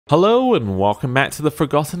Hello and welcome back to the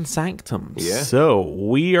Forgotten Sanctum. Yeah? So,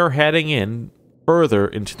 we are heading in further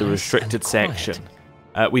into the restricted section.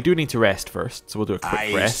 We do need to rest first, so we'll do a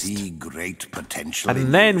quick rest. I see great potential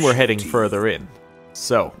And then we're heading further in.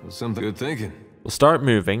 So, Something good thinking. we'll start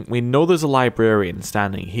moving. We know there's a librarian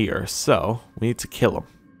standing here, so we need to kill him.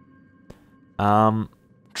 Now,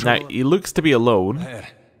 he looks to be alone,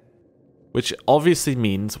 which obviously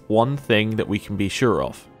means one thing that we can be sure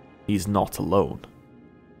of. He's not alone.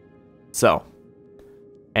 So,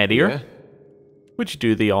 Edier, Yeah? would you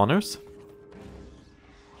do the honors?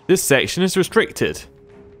 This section is restricted.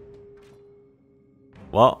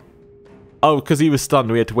 What? Oh, because he was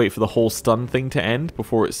stunned, we had to wait for the whole stun thing to end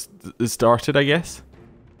before it started, I guess.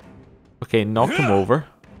 Okay, knock him over.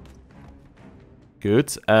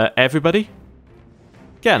 Good. Everybody,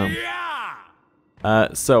 get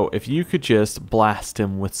him. So, if you could just blast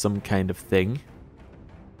him with some kind of thing.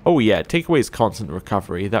 Oh yeah, take away his constant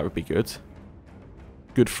recovery, that would be good.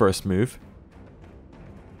 Good first move.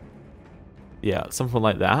 Yeah, something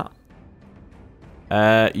like that.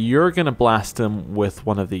 You're gonna blast him with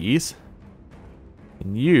one of these.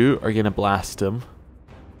 And you are gonna blast him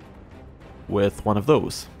with one of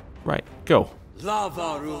those. Right, go.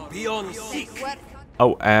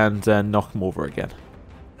 Oh, and knock him over again.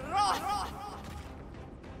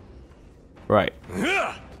 Right.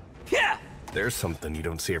 There's something you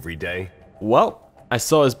don't see every day. Well, I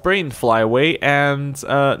saw his brain fly away and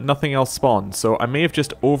nothing else spawned, so I may have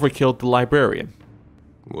just overkilled the librarian.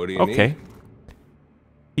 What do you Okay. need?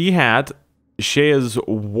 He had Shea's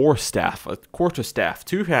war staff, a quarterstaff,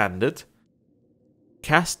 two-handed.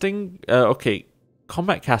 Casting, okay,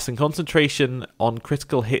 combat casting, concentration on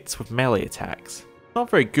critical hits with melee attacks. Not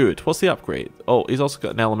very good. What's the upgrade? Oh, he's also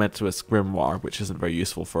got an element to his grimoire, which isn't very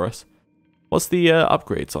useful for us. What's the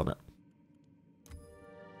upgrades on it?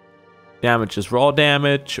 Damage is raw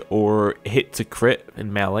damage, or hit to crit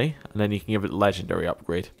in melee, and then you can give it a legendary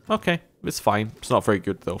upgrade. Okay, it's fine. It's not very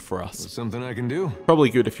good though for us. Something I can do.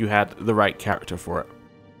 Probably good if you had the right character for it.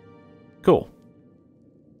 Cool.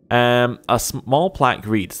 A small plaque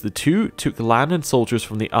reads, the two took land and soldiers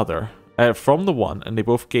from the other, from the one, and they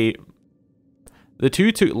both gave... The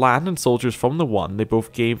two took land and soldiers from the one, they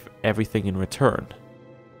both gave everything in return.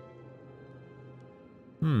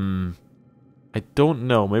 I don't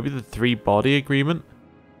know. Maybe the 3-body agreement?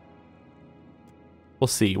 We'll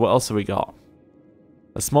see. What else have we got?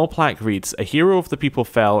 A small plaque reads, a hero of the people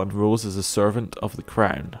fell and rose as a servant of the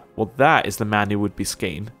crown. Well, that is the man who would be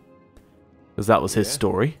Skane. Because that was his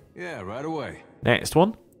story. Yeah, right away. Next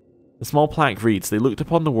one. The small plaque reads, they looked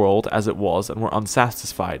upon the world as it was and were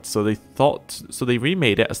unsatisfied, so they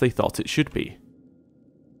remade it as they thought it should be.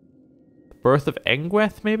 The birth of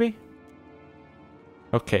Engweth, maybe?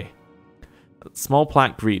 Okay. Small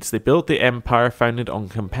plaque reads, they built the empire founded on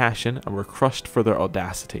compassion and were crushed for their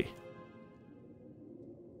audacity.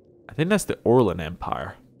 I think that's the Orlan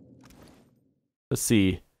Empire. Let's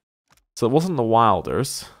see. So it wasn't the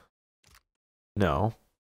Wilders. No.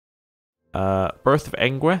 Birth of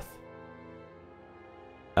Engweth.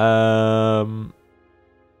 I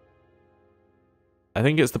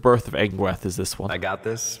think it's the Birth of Engweth is this one. I got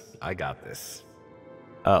this. I got this.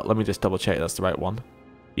 Let me just double check that's the right one.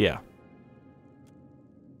 Yeah.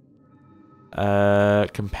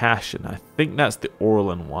 Compassion. I think that's the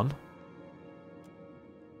Orlan one.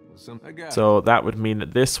 So that would mean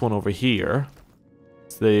that this one over here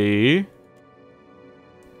is the...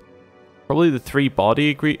 Probably the 3-body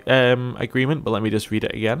agreement, but let me just read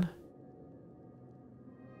it again.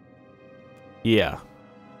 Yeah.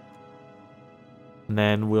 And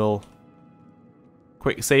then we'll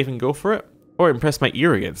quick save and go for it. Or impress my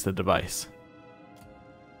ear against the device.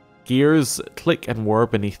 Gears click and whir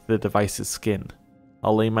beneath the device's skin.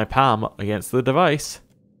 I'll lay my palm against the device.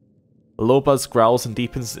 A low buzz growls and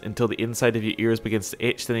deepens until the inside of your ears begins to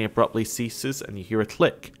itch, then it abruptly ceases and you hear a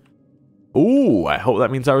click. Ooh, I hope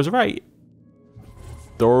that means I was right.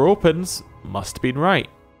 Door opens. Must have been right.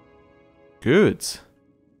 Good.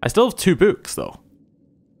 I still have 2 books though.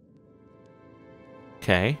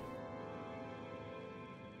 Okay.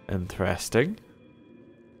 Interesting.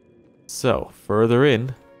 So, further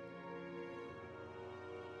in.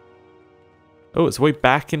 Oh, it's way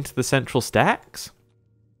back into the central stacks?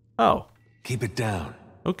 Oh. Keep it down.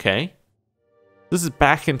 Okay. This is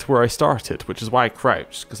back into where I started, which is why I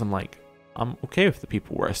crouched, because I'm like, I'm okay with the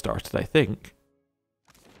people where I started, I think.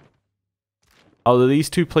 Oh, do these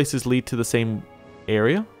 2 places lead to the same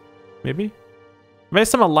area? Maybe?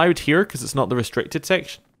 Unless I'm allowed here, because it's not the restricted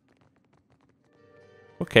section.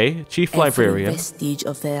 Okay, Chief Librarian. Every vestige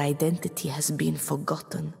of their identity has been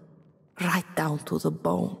forgotten, right down to the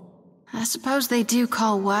bone. I suppose they do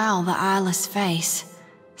call WoW the eyeless face.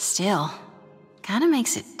 Still, kinda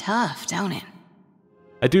makes it tough, don't it?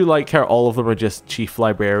 I do like how all of them are just chief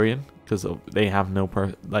librarian, because they have no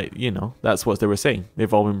that's what they were saying.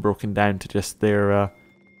 They've all been broken down to just their,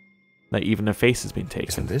 even their face has been taken.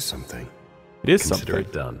 Isn't this something? It is Consider something.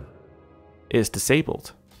 it done. It is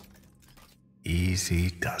disabled.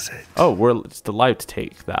 Easy does it. Oh, we're just allowed to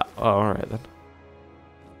take that. Oh, alright then.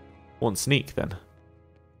 Won't sneak then.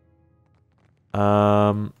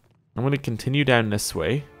 I'm going to continue down this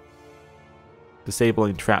way.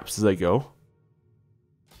 Disabling traps as I go.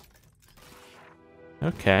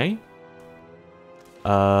 Okay.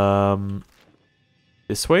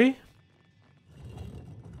 This way?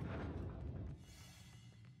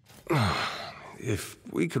 If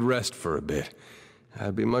we could rest for a bit,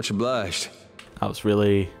 I'd be much obliged. That was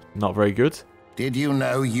really not very good. Did you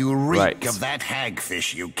know you reek Right. of that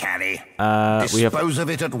hagfish you carry? We have Dispose of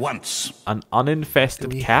it at once. an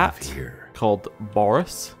uninfested cat here? called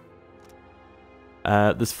Boris.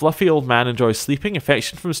 This fluffy old man enjoys sleeping,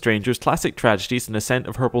 affection from strangers, classic tragedies, and a scent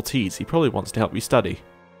of herbal teas. He probably wants to help you study.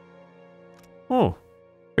 Oh,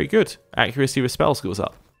 very good. Accuracy with spells goes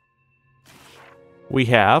up. We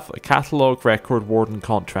have a catalogue record warden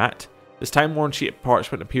contract. This time-worn sheet of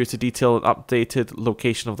parchment appears to detail an updated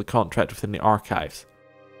location of the contract within the archives.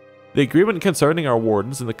 The agreement concerning our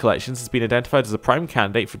wardens and the collections has been identified as a prime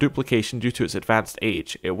candidate for duplication due to its advanced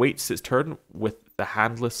age. It waits its turn with the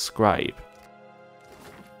handless scribe.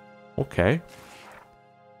 Okay.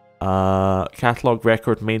 Catalogue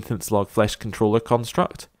record maintenance log flesh controller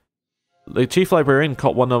construct. The chief librarian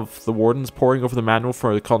caught one of the wardens poring over the manual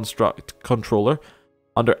for the construct controller.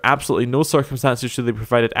 Under absolutely no circumstances should they be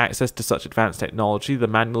provided access to such advanced technology. The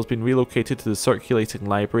manual has been relocated to the circulating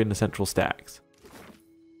library in the central stacks.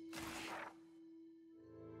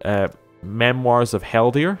 Memoirs of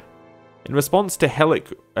Heldir. In response to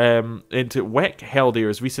Weck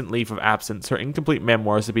Heldir's recent leave of absence, her incomplete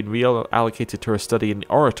memoirs have been reallocated to her study in the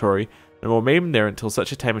oratory and will remain there until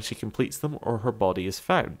such a time as she completes them or her body is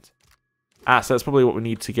found. So that's probably what we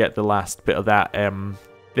need to get the last bit of that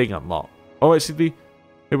thing unlocked. Oh, actually,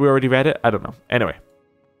 maybe we already read it? I don't know. Anyway,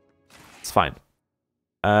 it's fine.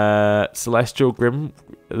 Celestial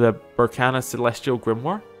the Burkana Celestial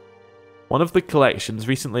Grimoire. One of the collection's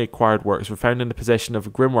recently acquired works were found in the possession of a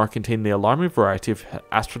grimoire containing the alarming variety of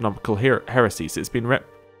astronomical heresies. It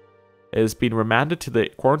has been remanded to the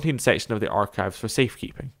quarantined section of the archives for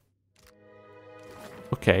safekeeping.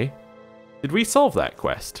 Okay. Did we solve that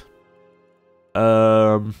quest?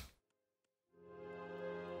 I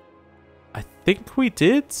think we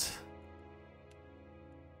did.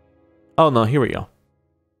 Oh no, here we go.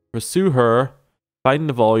 Pursue her, find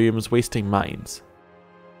the volumes, wasting minds.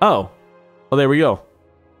 Oh. Well, there we go.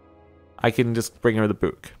 I can just bring her the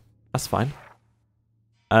book. That's fine.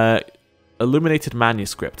 Illuminated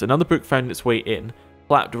manuscript. Another book found its way in,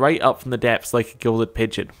 flapped right up from the depths like a gilded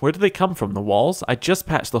pigeon. Where did they come from? The walls? I just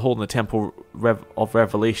patched the hole in the Temple of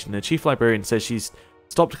Revelation. The chief librarian says she's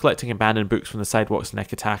stopped collecting abandoned books from the sidewalks in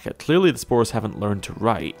Ekataka. Clearly the spores haven't learned to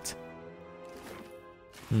write.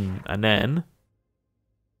 And then...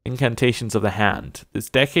 Incantations of the Hand. This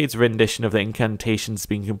decade's rendition of the incantations has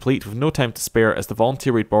been complete with no time to spare, as the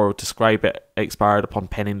volunteer we'd borrowed to scribe it expired upon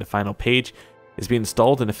penning the final page. It's been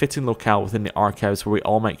installed in a fitting locale within the archives where we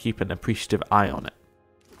all might keep an appreciative eye on it.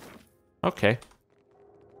 Okay.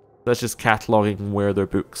 That's just cataloguing where their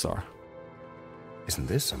books are. Isn't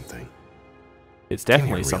this something? It's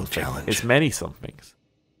definitely Real something. challenge. It's many somethings.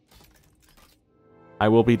 I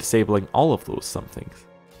will be disabling all of those somethings.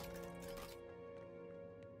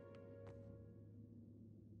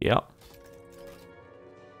 Yep.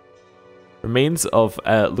 Remains of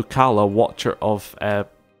Lucala, Watcher of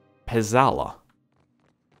Pezzala.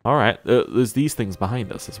 Alright, there's these things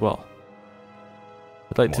behind us as well.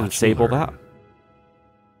 I'd like to Watch disable and learn. that.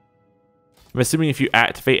 I'm assuming if you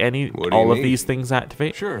activate any, What do you all of mean? these things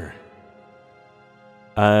activate. Sure.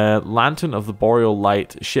 Lantern of the Boreal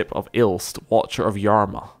Light, Ship of Ilst, Watcher of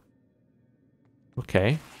Yarma.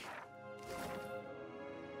 Okay.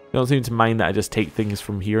 You don't seem to mind that I just take things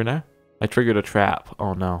from here now? I triggered a trap.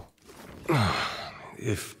 Oh no.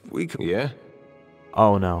 If we could... Yeah?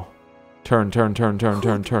 Oh no. Turn.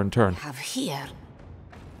 Have here.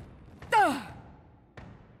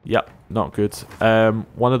 Yep, not good.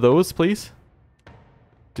 One of those, please.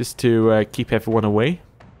 Just to keep everyone away.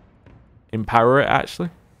 Empower it, actually.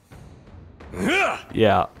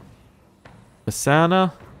 Yeah.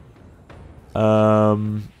 Asana.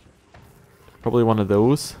 Probably one of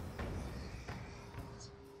those.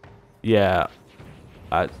 Yeah.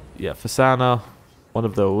 Yeah, Fasana. One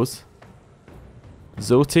of those.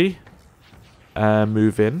 Zoti.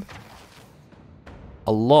 move in.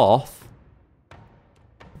 A loth.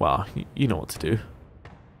 Well, you know what to do.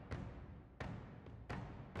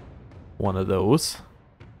 One of those.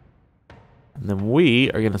 And then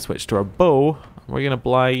we are going to switch to our bow. And we're going to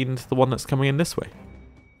blind the one that's coming in this way.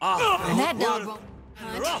 That dog won't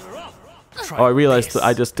hunt. Oh, I realized that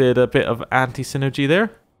I just did a bit of anti-synergy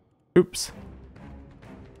there. Oops.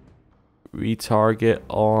 Retarget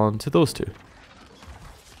onto those two.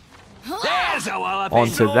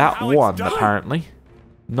 Onto that one, apparently.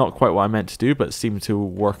 Not quite what I meant to do, but seemed to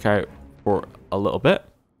work out for a little bit.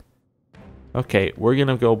 Okay, we're going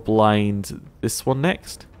to go blind this one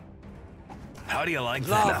next. How do you like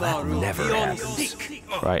that? Now, that never happens.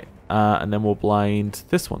 Right, and then we'll blind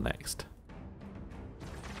this one next.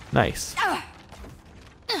 Nice.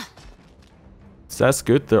 So that's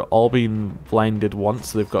good. They're all being blinded once.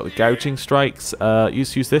 So they've got the gouging strikes.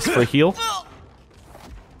 Use this for a heal.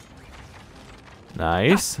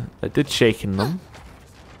 Nice. That did shake in them.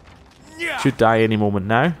 Should die any moment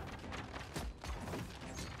now.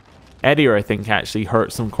 Edier, I think, actually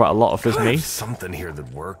hurts him quite a lot of his mace. Something here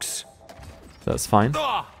that works. That's fine.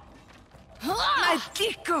 Knock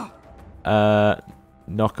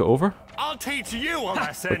it over. I'll teach you a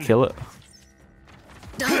lesson. Or kill it.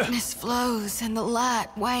 Darkness flows and the light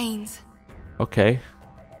wanes. Okay.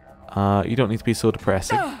 You don't need to be so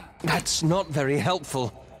depressing. That's not very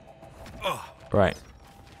helpful. Right.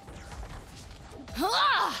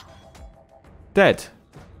 Dead.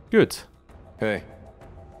 Good. Hey.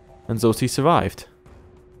 And Zoti survived.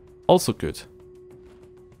 Also good.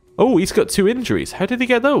 Oh, he's got 2 injuries. How did he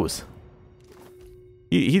get those?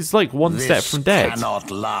 He's like one step from dead. This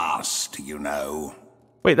cannot last, you know.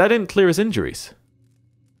 Wait, that didn't clear his injuries.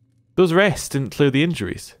 Those rests didn't clear the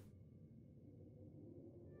injuries.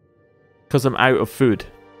 Because I'm out of food.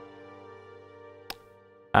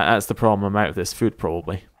 That's the problem. I'm out of this food,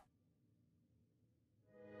 probably.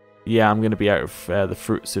 Yeah, I'm going to be out of the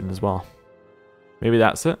fruit soon as well. Maybe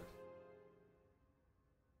that's it.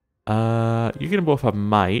 You're going to both have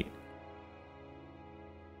might.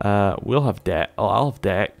 We'll have dex. Oh, I'll have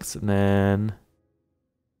dex, and then...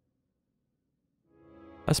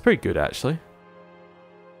 That's pretty good, actually.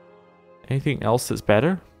 Anything else that's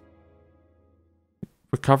better?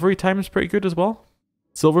 Recovery time is pretty good as well.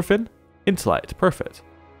 Silverfin? Intellect. Perfect.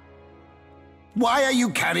 Why are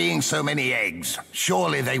you carrying so many eggs?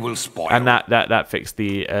 Surely they will spoil. And that fixed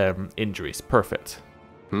the injuries. Perfect.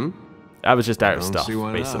 I was just out of stuff,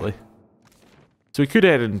 basically. So we could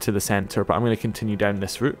head into the center, but I'm going to continue down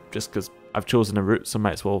this route, just because I've chosen a route, so I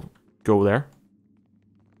might as well go there.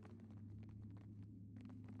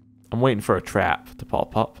 I'm waiting for a trap to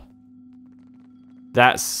pop up.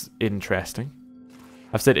 That's interesting.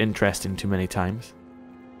 I've said interesting too many times.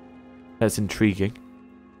 That's intriguing.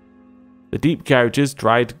 The deep gouges,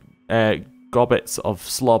 dried gobbets of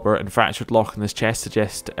slobber, and fractured lock in his chest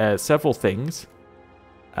suggest several things.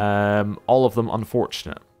 All of them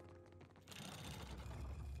unfortunate.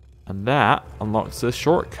 And that unlocks a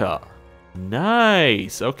shortcut.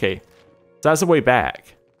 Nice. Okay. So that's the way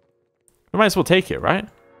back. We might as well take it, right?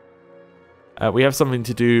 We have something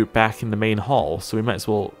to do back in the main hall, so we might as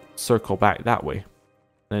well circle back that way.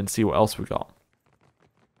 And then see what else we got.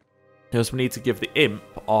 Because we need to give the imp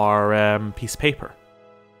our piece of paper.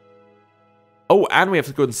 Oh, and we have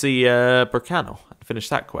to go and see Burcano and finish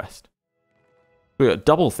that quest. We got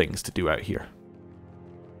double things to do out here.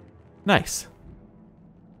 Nice.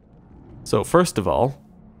 So first of all,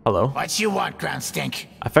 hello. What you want, Ground Stink?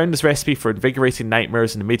 I found this recipe for invigorating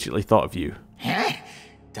nightmares and immediately thought of you. Huh?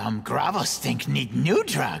 Dumb gravel stink need new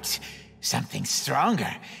drugs. Something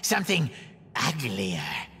stronger. Something uglier.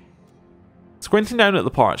 Squinting down at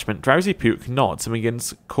the parchment, Drowsy Puke nods and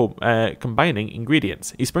begins combining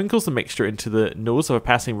ingredients. He sprinkles the mixture into the nose of a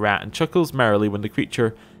passing rat and chuckles merrily when the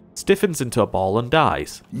creature stiffens into a ball and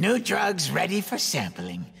dies. New drugs ready for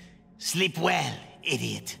sampling. Sleep well,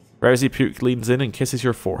 idiot. Drowsy Puke leans in and kisses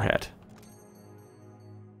your forehead.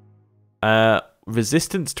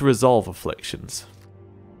 Resistance to resolve afflictions.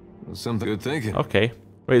 Something good thinking. Okay.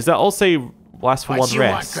 Wait, does that all say last for What one you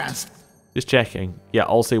rest? want, Just checking. Yeah,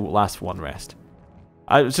 all say last for one rest.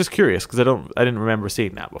 I was just curious because I didn't remember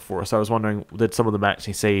seeing that before, so I was wondering, did some of them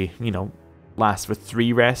actually say, you know, last for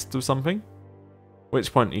 3 rests or something? At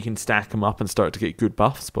which point you can stack them up and start to get good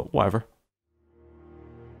buffs, but whatever.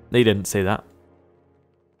 They didn't say that.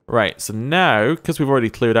 Right, so now, because we've already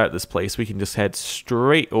cleared out this place, we can just head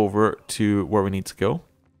straight over to where we need to go.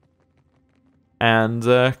 And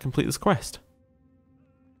complete this quest.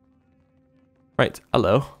 Right,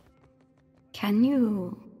 hello. Can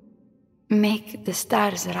you make the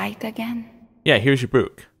stars right again? Yeah, here's your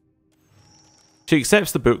book. She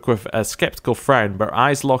accepts the book with a skeptical frown, but her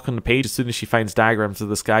eyes lock on the page as soon as she finds diagrams of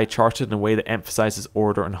the sky charted in a way that emphasizes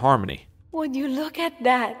order and harmony. Would you look at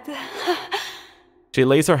that? She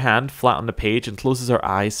lays her hand flat on the page and closes her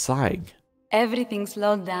eyes, sighing. Everything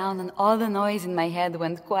slowed down and all the noise in my head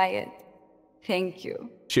went quiet. Thank you.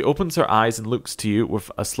 She opens her eyes and looks to you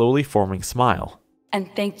with a slowly forming smile.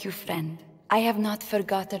 And thank you, friend. I have not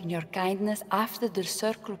forgotten your kindness after the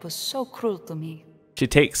circle was so cruel to me. She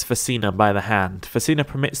takes Facina by the hand. Facina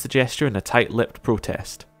permits the gesture in a tight-lipped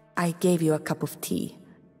protest. I gave you a cup of tea.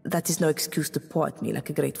 That is no excuse to paw at me like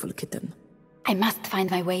a grateful kitten. I must find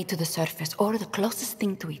my way to the surface or the closest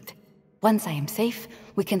thing to it. Once I am safe,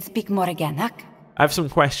 we can speak more again, Huck? I have some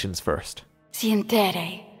questions first.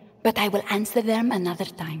 Sientere, but I will answer them another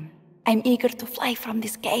time. I'm eager to fly from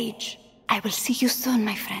this cage. I will see you soon,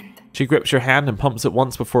 my friend. She grips your hand and pumps it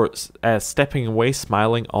once before stepping away,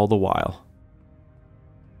 smiling all the while.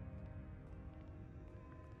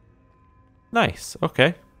 Nice,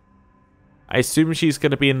 okay. I assume she's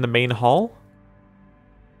going to be in the main hall?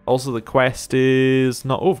 Also, the quest is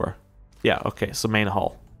not over. Yeah, okay, so main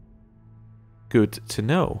hall. Good to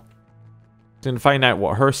know. Going to find out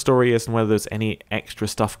what her story is and whether there's any extra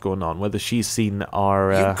stuff going on. Whether she's seen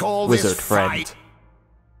our wizard friend.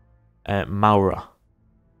 Maura.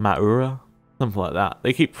 Something like that.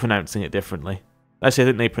 They keep pronouncing it differently. Actually, I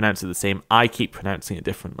think they pronounce it the same. I keep pronouncing it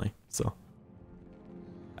differently, so...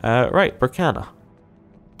 right, Berkana.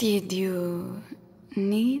 Did you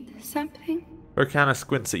need something? Berkana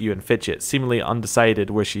squints at you and fidgets, seemingly undecided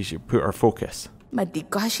where she should put her focus.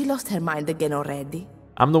 Madiko, has she lost her mind again already?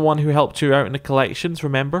 I'm the one who helped you out in the collections,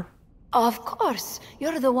 remember? Of course.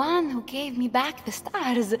 You're the one who gave me back the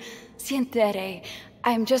stars. Sientere,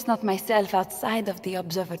 I'm just not myself outside of the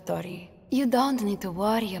observatory. You don't need to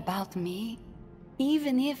worry about me.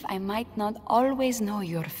 Even if I might not always know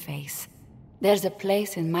your face. There's a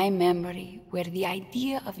place in my memory where the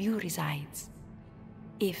idea of you resides.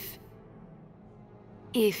 If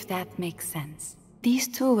that makes sense. These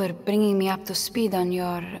two were bringing me up to speed on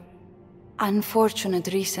your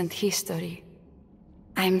unfortunate recent history.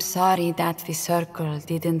 I'm sorry that the Circle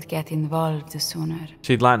didn't get involved sooner.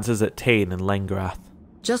 She glances at Tane and Lengrath.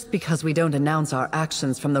 Just because we don't announce our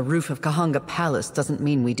actions from the roof of Kahanga Palace doesn't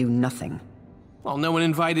mean we do nothing. Well, no one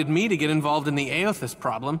invited me to get involved in the Aothis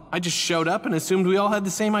problem. I just showed up and assumed we all had the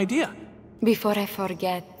same idea. Before I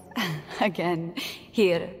forget, again,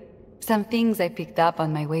 here, some things I picked up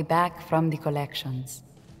on my way back from the collections.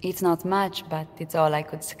 It's not much, but it's all I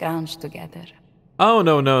could scrounge together. Oh,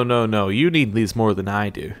 no. You need these more than I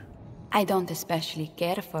do. I don't especially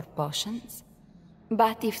care for potions.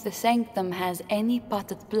 But if the Sanctum has any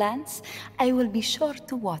potted plants, I will be sure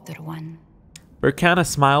to water one. Berkana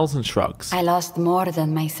smiles and shrugs. I lost more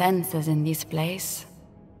than my senses in this place.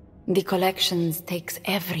 The collections takes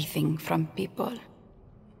everything from people.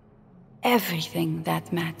 Everything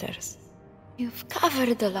that matters. You've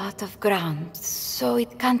covered a lot of ground, so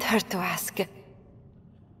it can't hurt to ask.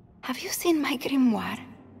 Have you seen my grimoire?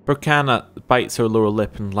 Berkana bites her lower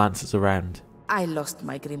lip and glances around. I lost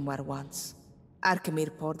my grimoire once. Arkemir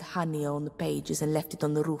poured honey on the pages and left it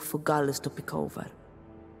on the roof for Gallus to pick over.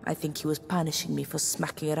 I think he was punishing me for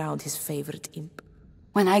smacking around his favorite imp.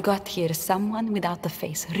 When I got here, someone without a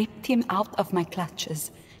face ripped him out of my clutches.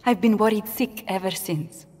 I've been worried sick ever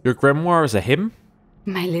since. Your grimoire is a him?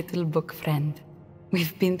 My little book friend.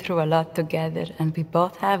 We've been through a lot together, and we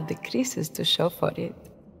both have the creases to show for it.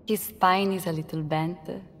 His spine is a little bent,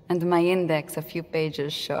 and my index a few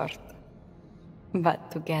pages short. But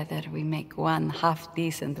together we make one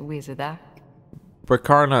half-decent wizard.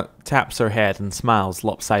 Berkana taps her head and smiles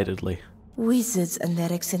lopsidedly. Wizards and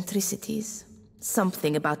their eccentricities.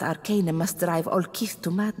 Something about Arcana must drive all Keith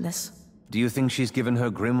to madness. Do you think she's given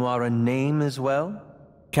her grimoire a name as well?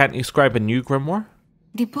 Can't you scribe a new grimoire?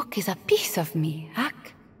 The book is a piece of me,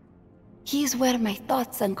 Huck. He is where my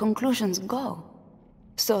thoughts and conclusions go,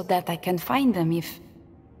 so that I can find them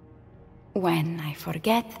when I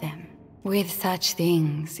forget them. With such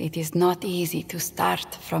things, it is not easy to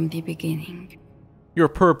start from the beginning. Your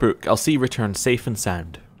poor book, I'll see return safe and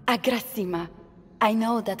sound. Agrasima, I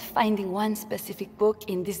know that finding one specific book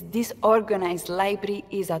in this disorganized library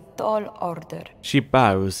is a tall order. She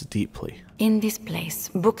bows deeply. In this place,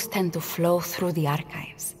 books tend to flow through the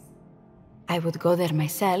archives. I would go there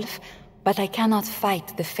myself, but I cannot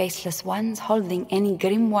fight the faceless ones holding any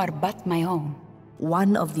grimoire but my own.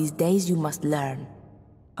 One of these days you must learn.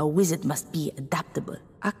 A wizard must be adaptable,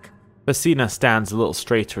 Ak. Basina stands a little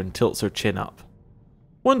straighter and tilts her chin up.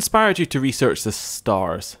 What inspired you to research the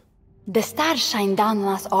stars? The stars shine down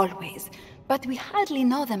on us always, but we hardly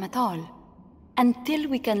know them at all. Until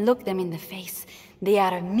we can look them in the face, they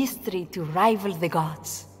are a mystery to rival the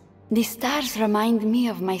gods. The stars remind me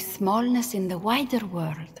of my smallness in the wider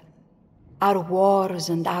world. Our wars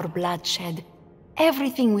and our bloodshed,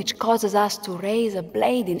 everything which causes us to raise a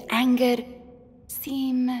blade in anger,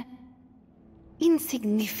 seem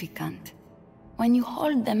insignificant when you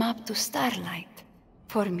hold them up to starlight.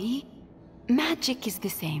 For me, magic is the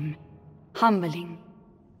same, humbling.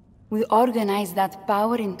 We organize that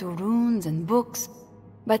power into runes and books,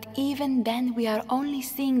 but even then we are only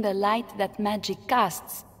seeing the light that magic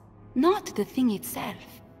casts, not the thing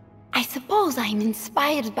itself. I suppose I am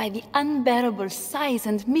inspired by the unbearable size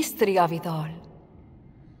and mystery of it all.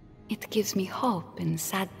 It gives me hope in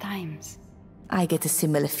sad times. I get a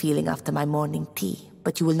similar feeling after my morning tea,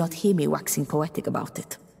 but you will not hear me waxing poetic about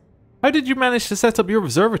it. How did you manage to set up your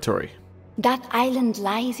observatory? That island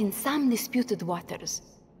lies in some disputed waters.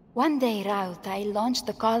 One day, Raut, I launched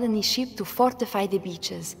a colony ship to fortify the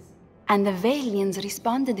beaches, and the Valians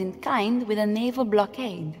responded in kind with a naval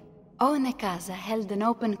blockade. Onekaza held an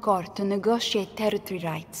open court to negotiate territory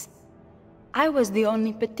rights. I was the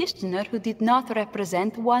only petitioner who did not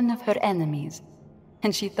represent one of her enemies,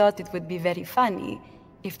 and she thought it would be very funny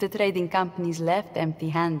if the trading companies left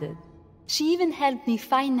empty-handed. She even helped me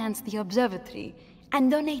finance the observatory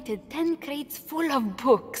and donated 10 crates full of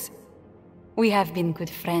books. We have been good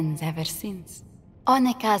friends ever since.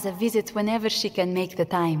 Onekaza visits whenever she can make the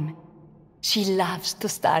time. She loves to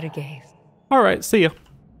stargaze. Alright, see ya.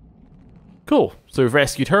 Cool. So we've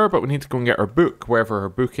rescued her, but we need to go and get her book, wherever her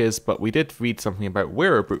book is, but we did read something about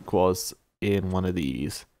where her book was in one of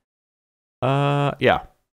these. Yeah.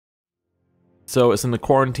 So it's in the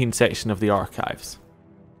quarantine section of the archives.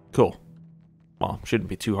 Cool. Well, shouldn't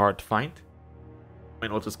be too hard to find. I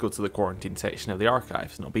mean, we'll just go to the quarantine section of the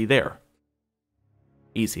archives and it'll be there.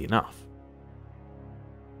 Easy enough.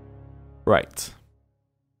 Right.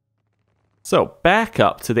 So, back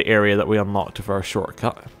up to the area that we unlocked with our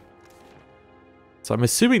shortcut. So I'm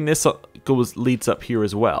assuming this leads up here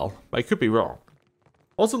as well, but I could be wrong.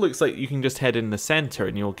 Also looks like you can just head in the center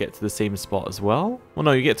and you'll get to the same spot as well. Well,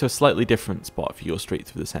 no, you get to a slightly different spot if you go straight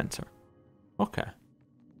through the center. Okay.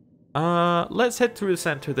 Let's head through the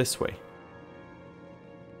center this way.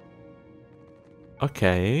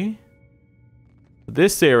 Okay.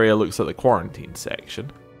 This area looks like the quarantine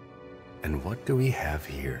section. And what do we have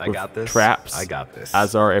here? I got this. Traps. I got this.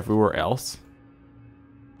 As are everywhere else.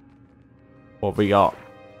 What have we got?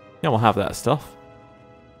 Yeah, we'll have that stuff.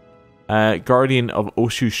 Guardian of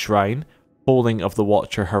Oshu's Shrine. Holding of the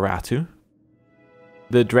Watcher Haratu.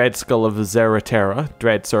 The Dread Skull of Zeraterra.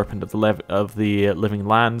 Dread Serpent of the Living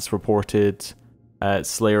Lands. Reported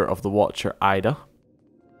Slayer of the Watcher Ida.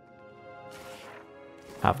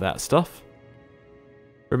 Have that stuff.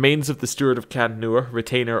 Remains of the Steward of Cadnua.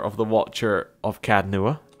 Retainer of the Watcher of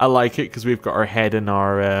Cadnua. I like it because we've got our head in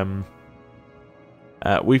our...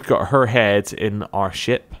 we've got her head in our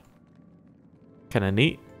ship. Kind of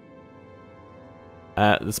neat.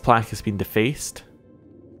 This plaque has been defaced.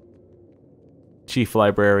 Chief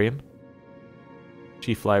Librarian.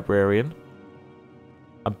 Chief Librarian.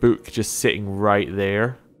 A book just sitting right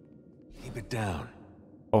there. Keep it down.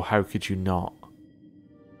 Oh, how could you not?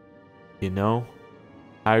 You know?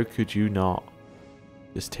 How could you not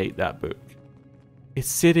just take that book? It's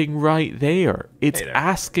sitting right there. It's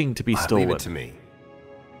asking to be stolen. Leave it to me.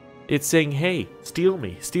 It's saying, hey, steal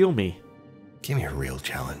me, steal me. Give me a real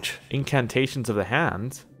challenge. Incantations of the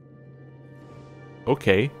hand.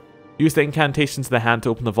 Okay. Use the incantations of the hand to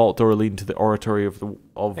open the vault door leading to the oratory of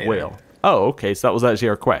Whale. Oh, okay, so that was actually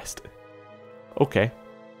our quest. Okay.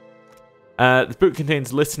 The book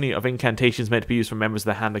contains a litany of incantations meant to be used for members of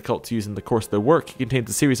the hand occult to use in the course of their work. It contains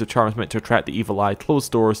a series of charms meant to attract the evil eye, close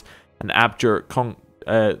doors, and abjure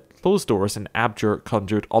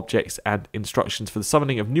conjured objects, and instructions for the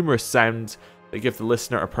summoning of numerous sounds that give the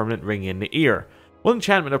listener a permanent ring in the ear. One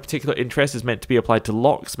enchantment of particular interest is meant to be applied to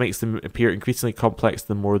locks, makes them appear increasingly complex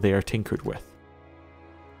the more they are tinkered with.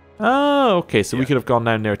 Oh, okay, so we could have gone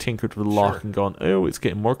down there, tinkered with the lock, and gone, oh, it's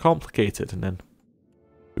getting more complicated, and then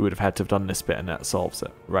we would have had to have done this bit, and that solves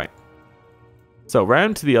it. Right. So,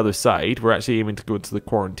 round to the other side, we're actually aiming to go into the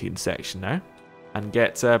quarantine section now, and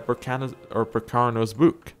get Bercarno's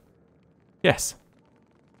book. Yes.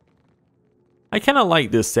 I kind of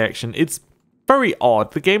like this section. It's very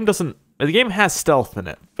odd. The game has stealth in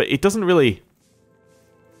it, but it doesn't really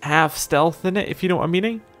have stealth in it, if you know what I'm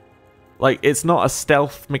meaning. Like, it's not a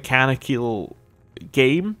stealth mechanical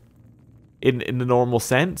game in the normal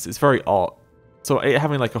sense. It's very odd. So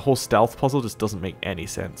having like a whole stealth puzzle just doesn't make any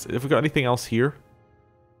sense. Have we got anything else here?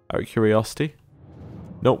 Out of curiosity?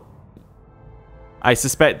 Nope. I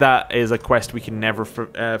suspect that is a quest we can never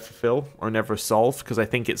fulfill or never solve, because I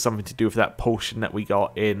think it's something to do with that potion that we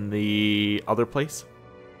got in the other place.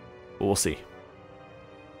 But we'll see.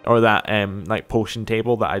 Or that like potion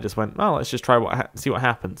table that I just went, well, let's just try see what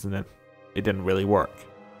happens, and then it didn't really work.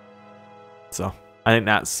 So I think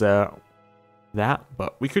that's that.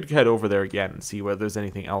 But we could head over there again and see whether there's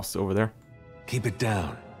anything else over there. Keep it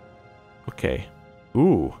down. Okay.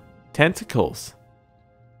 Ooh, tentacles.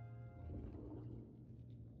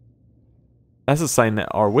 That's a sign that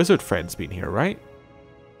our wizard friend's been here, right?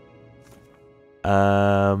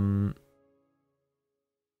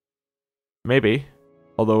 Maybe.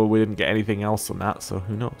 Although we didn't get anything else on that, so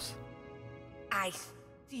who knows? I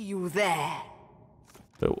see you there.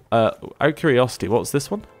 So, out of curiosity, what's this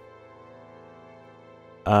one?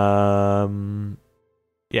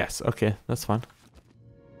 Yes, okay, that's fine.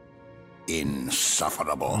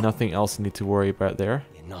 Insufferable. Nothing else I need to worry about there.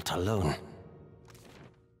 You're not alone.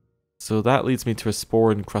 So that leads me to a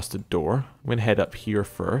spore-encrusted door. I'm going to head up here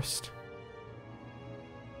first.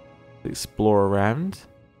 Explore around.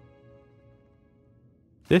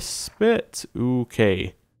 This bit?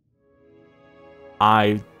 Okay.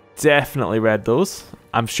 I definitely read those.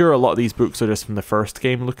 I'm sure a lot of these books are just from the first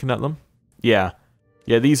game looking at them. Yeah.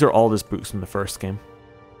 Yeah, these are all just books from the first game.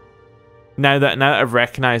 Now that I've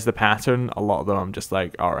recognized the pattern, a lot of them I'm just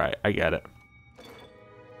like, alright, I get it.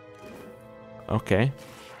 Okay.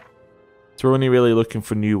 So we're only really looking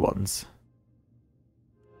for new ones.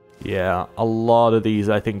 Yeah, a lot of these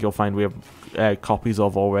I think you'll find we have copies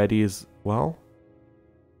of already as well.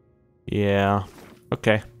 Yeah.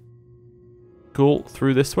 Okay. Cool.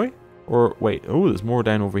 Through this way? Or wait, oh, there's more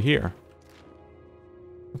down over here.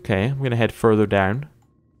 Okay, I'm gonna head further down.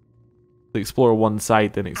 Explore one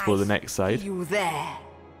side, then explore the next side. You there?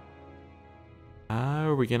 How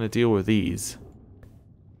are we gonna deal with these?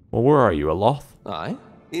 Well, where are you, Aloth? Aye,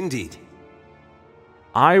 indeed.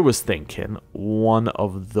 I was thinking one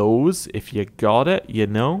of those, if you got it, you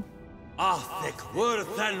know? I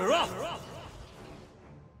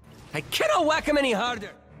cannot whack him any harder.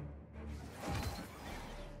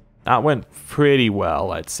 That went pretty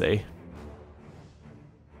well, I'd say.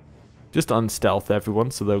 Just unstealth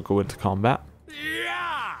everyone so they'll go into combat.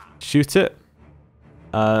 Shoot it.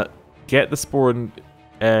 Get the spore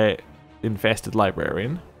infested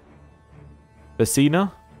librarian.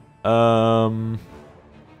 Vecina. I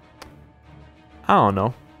don't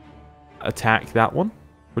know. Attack that one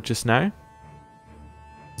for just now.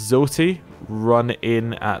 Zoti, run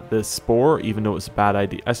in at the spore, even though it's a bad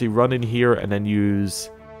idea. Actually, run in here and then use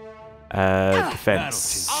defense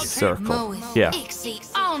circle. Yeah.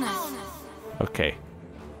 Okay.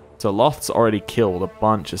 So Loth's already killed a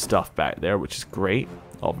bunch of stuff back there, which is great,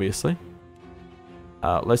 obviously.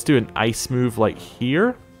 Let's do an ice move like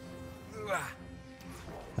here.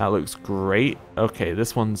 That looks great. Okay,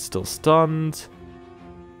 this one's still stunned.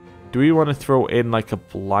 Do we want to throw in like a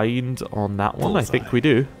blind on that one? I think we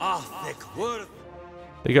do.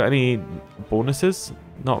 They got any bonuses?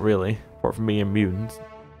 Not really, apart from being immune.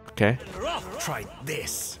 Okay. Try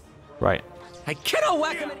this. Right. I cannot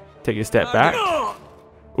whack him. Take a step back.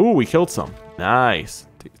 Ooh, we killed some. Nice.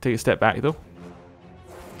 Take a step back though.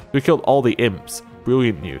 We killed all the imps.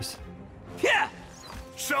 Brilliant news.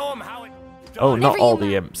 Show 'em how it. Oh, not all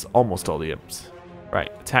the imps. Almost all the imps. Right.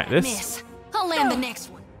 Attack this. Miss. I'll land the next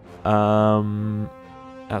one.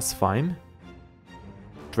 That's fine.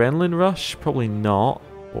 Adrenaline rush? Probably not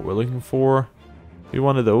what we're looking for. Maybe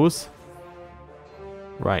one of those.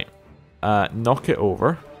 Right. Knock it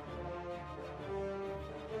over.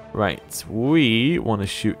 Right. We want to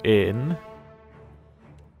shoot in.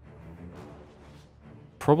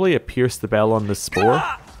 Probably a pierce the bell on the spore.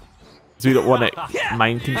 Because we don't want it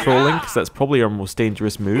mind controlling, because that's probably our most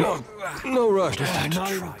dangerous move. No rush.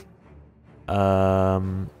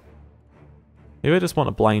 Maybe I just want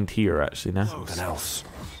a blind here, actually, now. Something else.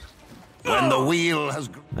 When the wheel has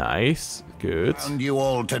Nice. Good. ground you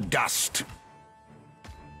all to dust.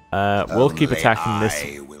 We'll keep Only attacking this.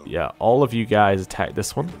 I will Yeah, all of you guys attack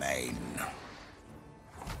this one. remain.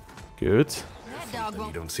 Good. Something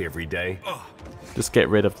you don't see every day. Just get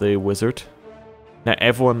rid of the wizard. Now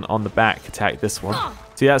everyone on the back attack this one.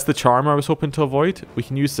 See, that's the charm I was hoping to avoid. We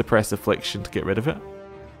can use suppress affliction to get rid of it.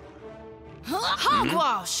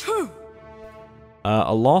 Hogwash!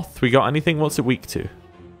 Aloth, we got anything? What's it weak to?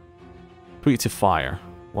 Weak to fire.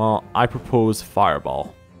 Well, I propose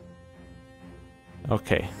fireball.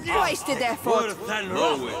 Okay. Wasted effort.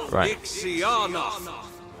 Right.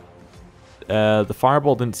 The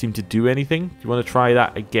fireball didn't seem to do anything. Do you want to try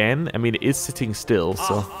that again? I mean, it is sitting still,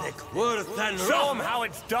 so... Show 'em how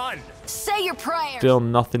it's done. Say your prayers. Still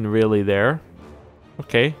nothing really there.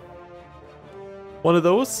 Okay. One of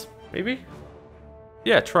those, maybe?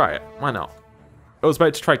 Yeah, try it. Why not? I was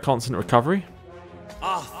about to try constant recovery.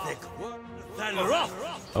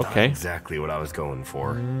 Okay. Exactly what I was going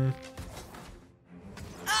for.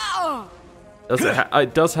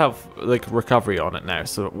 It does have like recovery on it now,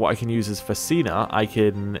 so what I can use is Facina. I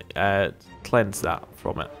can cleanse that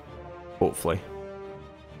from it, hopefully.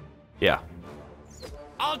 Yeah.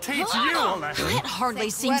 I'll teach you. That hardly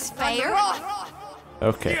seems fair.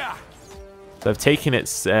 Okay. So I've taken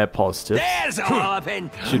its positives. There's a weapon.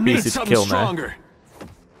 Should be easy to kill now.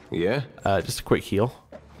 Yeah? Just a quick heal.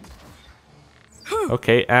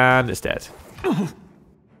 Okay, and it's dead.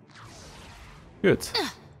 Good.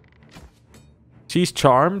 She's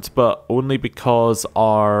charmed, but only because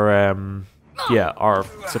our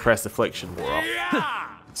suppressed affliction wore off.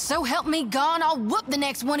 So help me God, I'll whoop the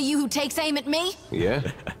next one of you who takes aim at me. Yeah?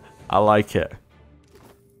 I like it.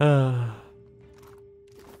 Right.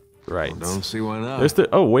 Well, don't see why not. There's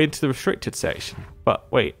the way into the restricted section.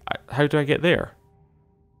 But wait, how do I get there?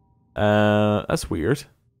 That's weird.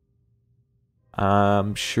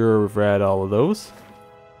 I'm sure we've read all of those.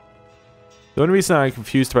 The only reason I'm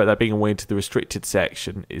confused about that being a way into the restricted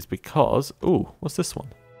section is because... Ooh, what's this one?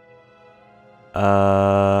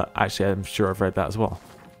 Actually, I'm sure I've read that as well.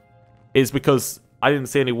 Is because I didn't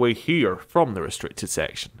see any way here from the restricted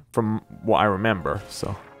section, from what I remember,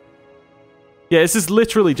 so... Yeah, this is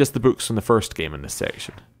literally just the books from the first game in this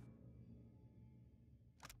section.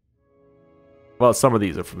 Well, some of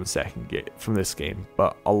these are from the second game, from this game,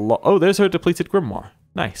 but a lot... Oh, there's our depleted grimoire.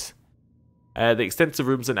 Nice. The extensive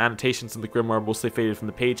rooms and annotations in the grimoire mostly faded from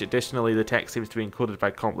the page. Additionally, the text seems to be encoded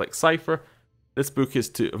by complex cipher. This book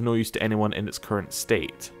is of no use to anyone in its current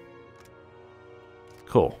state.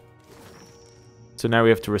 Cool. So now we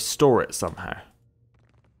have to restore it somehow.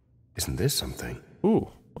 Isn't this something? Ooh,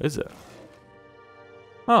 what is it?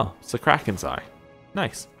 Oh, it's a Kraken's eye.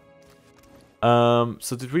 Nice.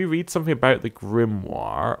 So did we read something about the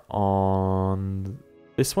grimoire on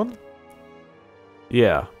this one?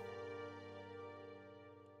 Yeah.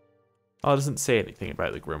 Oh, it doesn't say anything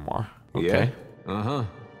about the grimoire. Okay. Yeah. Uh-huh.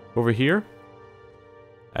 Over here.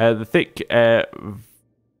 The thick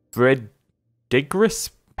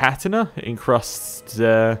verdigris patina encrusts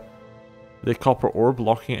the copper orb,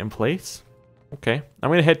 locking it in place. Okay. I'm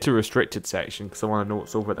going to head to restricted section because I want to know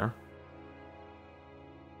what's over there.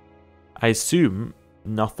 I assume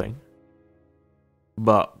nothing.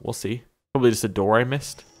 But we'll see. Probably just a door I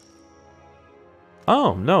missed.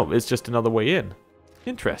 Oh, no. It's just another way in.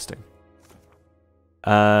 Interesting.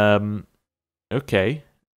 Okay.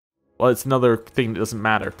 Well, it's another thing that doesn't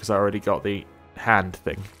matter because I already got the hand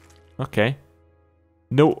thing. Okay.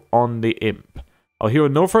 Note on the imp. I'll hear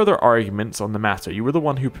no further arguments on the matter. You were the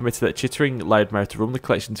one who permitted that chittering loudmouth to roam the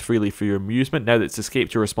collections freely for your amusement. Now that it's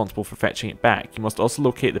escaped, you're responsible for fetching it back. You must also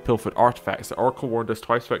locate the pilfered artifacts. The Oracle warned us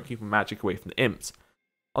twice about keeping magic away from the imps.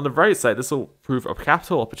 On the bright side, this will prove a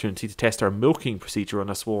capital opportunity to test our milking procedure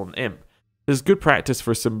on a swollen imp. This is good practice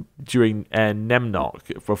for subduing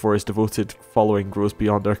Nemnock before his devoted following grows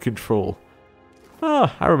beyond our control.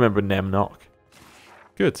 Ah, I remember Nemnock.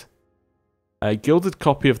 Good. A gilded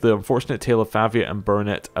copy of the unfortunate tale of Favia and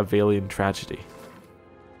Burnett, a Valian tragedy.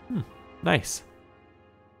 Nice.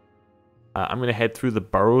 I'm going to head through the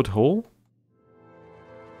burrowed hole.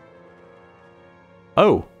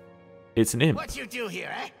 Oh, it's an imp. What you do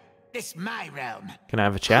here, eh? This my realm. Can I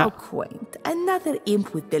have a How chat? quaint. Another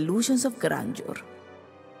imp with delusions of grandeur.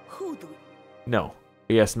 Who do... No,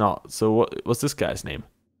 I guess not. So what's this guy's name?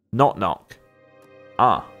 Not Knock.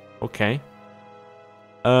 Ah, okay.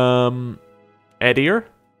 Edier?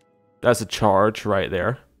 That's a charge right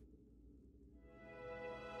there.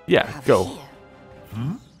 Yeah, go.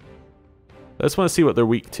 I just want to see what they're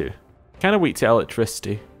weak to. Kind of weak to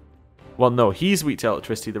electricity. Well, no, he's weak to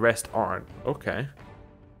electricity. The rest aren't. Okay.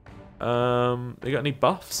 They got any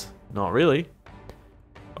buffs? Not really.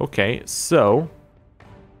 Okay, so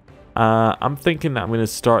I'm thinking that I'm going to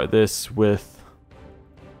start this with...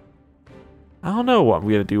 I don't know what I'm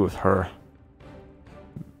going to do with her.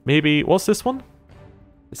 Maybe... What's this one?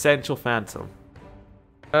 Essential Phantom.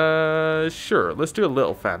 Sure. Let's do a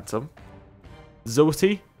little Phantom.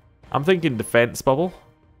 Zoti. I'm thinking Defense Bubble.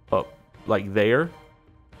 Up, like there.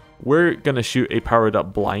 We're going to shoot a powered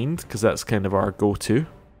up Blind, because that's kind of our go-to.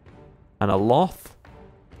 And a Loth.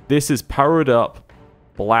 This is powered up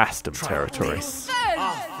Blast him territory.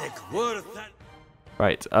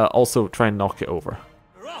 Right, also try and knock it over.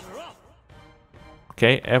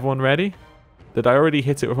 Okay, everyone ready? Did I already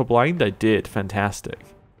hit it with a blind? I did, fantastic.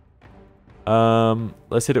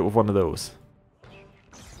 Let's hit it with one of those.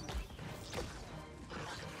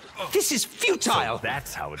 This is futile. So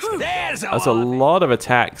that's how it's. There's That's a lot of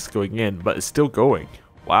attacks going in, but it's still going.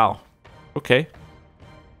 Wow. Okay.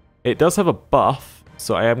 It does have a buff,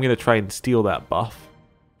 so I am going to try and steal that buff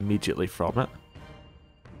immediately from it.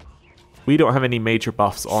 We don't have any major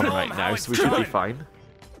buffs on right now, so we should be fine.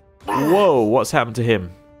 Whoa, what's happened to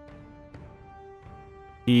him?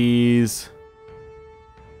 He's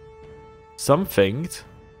something. It's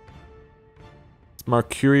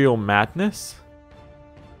Mercurial Madness.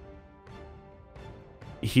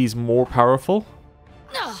 He's more powerful.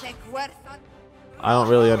 I don't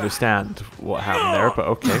really understand what happened there, but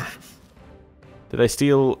okay. Did I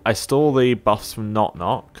steal? I stole the buffs from Knock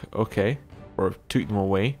Knock. Okay. Or took them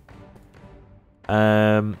away.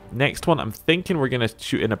 Next one, I'm thinking we're going to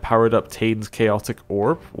shoot in a powered up Tane's Chaotic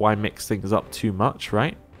Orb. Why mix things up too much,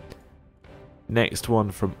 right? Next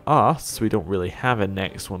one from us. We don't really have a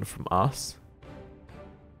next one from us.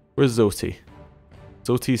 Where's Zoti?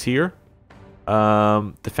 Zoti's here.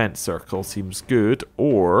 Defense Circle seems good.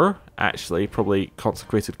 Or, actually, probably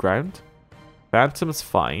Consecrated Ground. Phantom's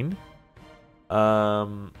fine.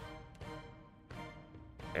 Edier?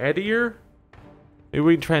 Maybe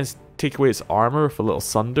we can try and take away its armor with a little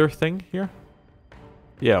Sunder thing here.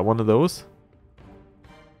 Yeah, one of those.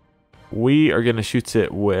 We are going to shoot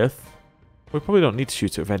it with... We probably don't need to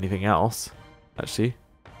shoot it with anything else, actually.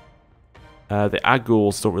 The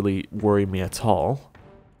Aghouls don't really worry me at all.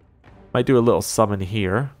 Might do a little summon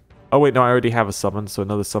here. Oh wait, no, I already have a summon, so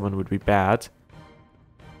another summon would be bad.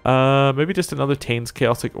 Maybe just another Tane's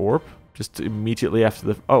Chaotic Orb. Just immediately after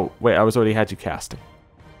the... Oh, wait, I already had you casting.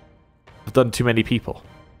 I've done too many people.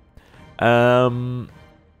 Maybe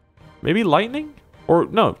lightning? Or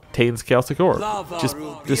no, Tane's Chaotic Orb. Just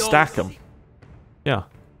stack them. Yeah.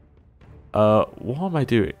 What am I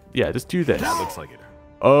doing? Yeah, just do this. That looks like it.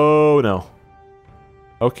 Oh no.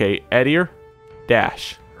 Okay, Edier,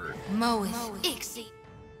 dash.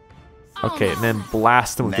 Okay, and then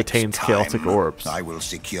blast them with the Tane's Chaotic Orbs. I will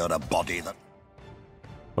secure a body that...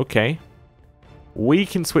 Okay. We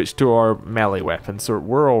can switch to our melee weapon, so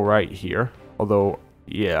we're alright here. Although,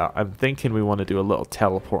 yeah, I'm thinking we want to do a little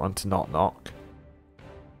teleport onto Knock Knock.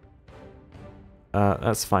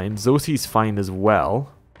 That's fine. Zoti's fine as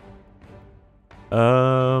well. We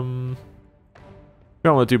don't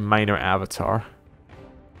want to do Minor Avatar.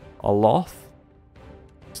 Aloth.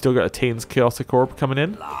 Still got a Tane's Chaotic Orb coming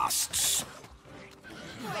in. Lasts.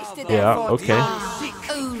 Yeah, okay.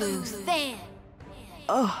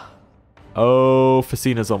 Oh,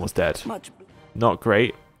 Facina's almost dead. Not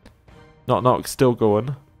great. Knock Knock's still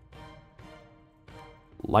going.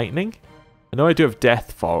 Lightning? I know I do have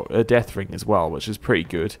Death Ring as well, which is pretty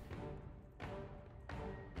good.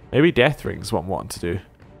 Maybe Death Ring's what I'm wanting to do.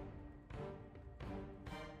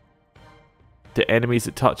 The enemies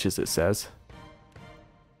it touches, it says.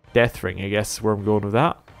 Death Ring, I guess, is where I'm going with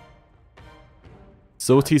that.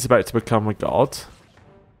 Zoti's about to become a god.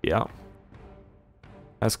 Yeah.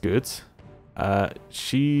 That's good.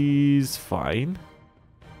 She's fine.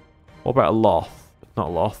 What about Aloth? Not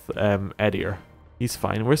Aloth, Edier. He's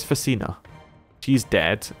fine. Where's Facina? She's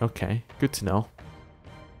dead. Okay, good to know.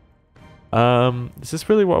 Is this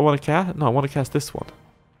really what I want to cast? No, I want to cast this one.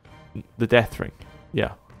 The Death Ring.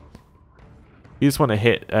 Yeah. You just want to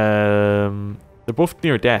hit... they're both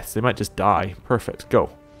near death, so they might just die. Perfect. Go.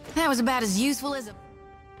 That was about as useful as a...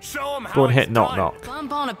 Go and hit Knock Knock.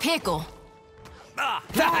 bump on a pickle.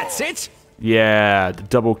 That's it. Yeah, the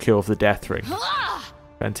double kill of the Death Ring.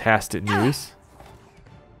 Fantastic news.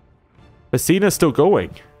 Facina's still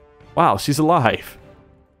going. Wow, she's alive.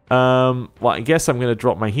 Well, I guess I'm going to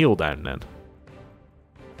drop my heal down then.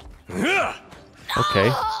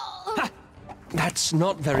 Okay. That's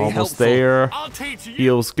not very Almost helpful. there.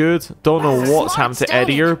 Heal's good. Don't know what's happened to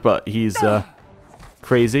Edier, but he's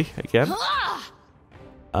crazy again.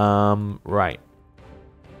 Right.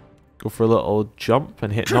 Go for a little jump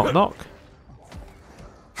and hit Knock Knock.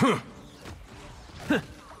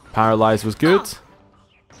 Paralyze was good.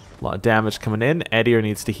 A lot of damage coming in. Edier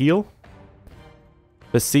needs to heal.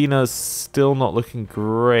 Facina's still not looking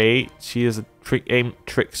great. She has a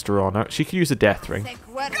trickster on her. She could use a Death Ring.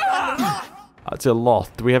 That's a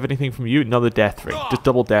lot. Do we have anything from you? Another Death Ring. Just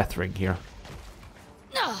double Death Ring here.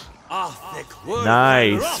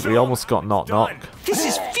 Nice. We almost got Knock Knock. This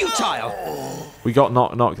is futile. We got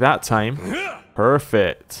Knock Knock that time.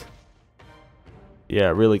 Perfect. Yeah,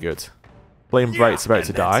 really good. Flame Bright's about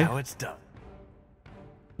to die. How it's done.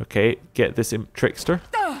 Okay, get this trickster.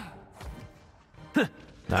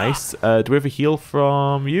 Nice. Do we have a heal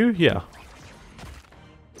from you? Yeah.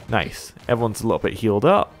 Nice. Everyone's a little bit healed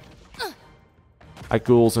up. Our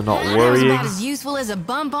ghouls are not worrying. About as useful as a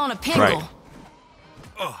bump on a pickle. Right.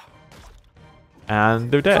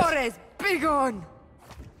 And they're dead. Torres, begone!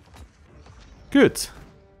 Good.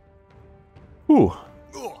 Ooh.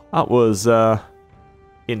 That was, well,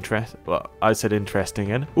 I said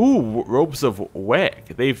interesting. And ooh, Robes of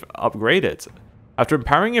Wek. They've upgraded. After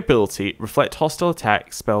empowering ability, reflect hostile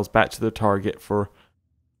attack spells back to their target for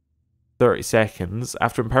 30 seconds.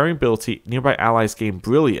 After empowering ability, nearby allies gain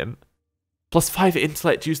Brilliant. +5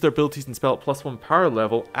 intellect, use their abilities and spell at +1 power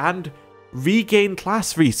level, and regain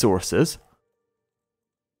class resources.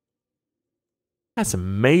 That's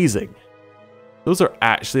amazing. Those are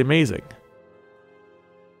actually amazing.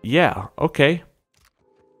 Yeah, okay.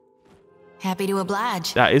 Happy to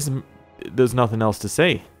oblige. That is, there's nothing else to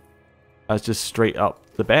say. That's just straight up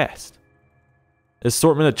the best.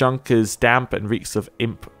 Assortment of junk is damp and reeks of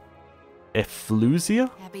imp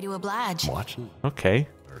effluvia. Happy to oblige. What? Okay.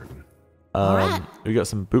 Alright. We got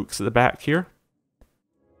some books at the back here.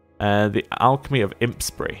 The Alchemy of Imp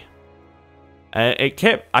Spray. I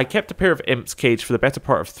kept a pair of imps caged for the better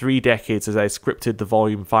part of 3 decades as I scripted the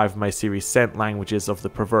volume 5 of my series Scent Languages of the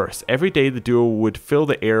Perverse. Every day the duo would fill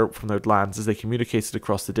the air from their glands as they communicated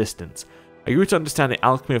across the distance. I grew to understand the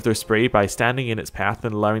alchemy of their spray by standing in its path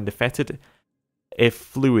and allowing the fetid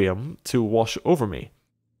effluvium to wash over me.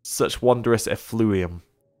 Such wondrous effluvium.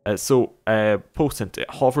 So potent, it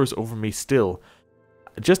hovers over me still.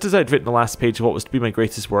 Just as I'd written the last page of what was to be my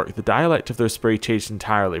greatest work, the dialect of their spray changed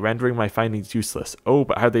entirely, rendering my findings useless. Oh,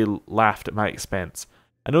 but how they laughed at my expense.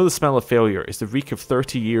 I know the smell of failure is the reek of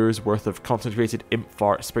 30 years worth of concentrated imp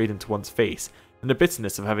fart sprayed into one's face, and the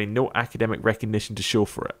bitterness of having no academic recognition to show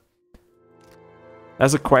for it.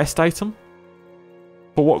 That's a quest item?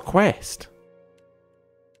 For what quest?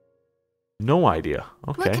 No idea.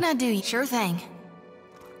 Okay. What can I do? Sure thing.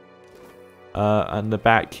 On the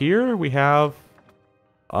back here, we have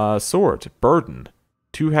a sword. Burden.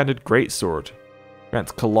 Two-handed greatsword.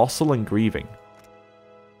 Grants colossal and grieving.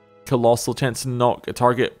 Colossal chance to knock a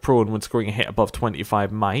target prone when scoring a hit above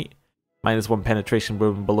 25 might. -1 penetration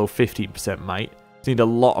when below 15% might. So you need a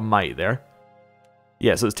lot of might there.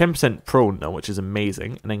 Yeah, so it's 10% prone now, which is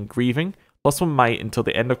amazing. And then grieving. +1 might until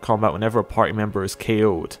the end of combat whenever a party member is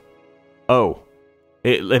KO'd. Oh.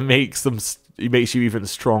 It makes you even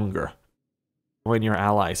stronger when your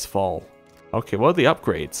allies fall. Okay, what are the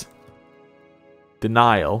upgrades?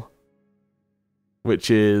 Denial, which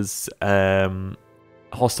is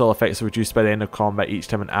hostile effects are reduced by the end of combat each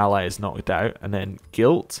time an ally is knocked out. And then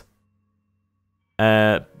guilt.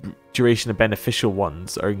 Duration of beneficial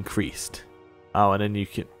ones are increased. Oh, and then you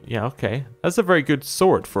can... Yeah, okay. That's a very good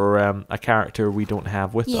sword for a character we don't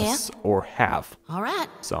have with us. Or have. Alright.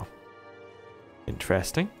 So,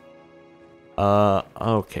 interesting.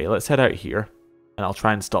 Okay, let's head out here. And I'll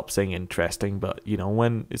try and stop saying interesting, but, you know,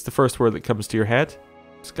 when it's the first word that comes to your head,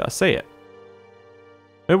 just gotta say it.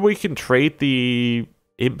 Maybe we can trade the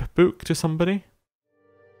imp book to somebody?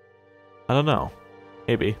 I don't know.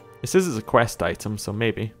 Maybe. It says it's a quest item, so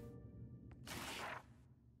maybe.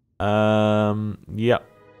 Yep.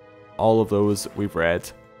 All of those we've read.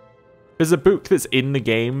 If there's a book that's in the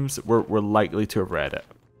games, we're likely to have read it.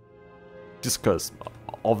 Just because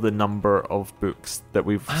of the number of books that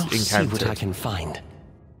we've encountered. See what I can find.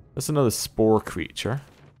 That's another spore creature.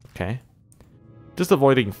 Okay. Just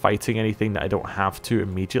avoiding fighting anything that I don't have to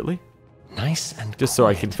immediately. Nice and just so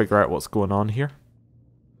I can figure out what's going on here.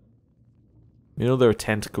 You know there are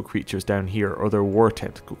tentacle creatures down here, or there were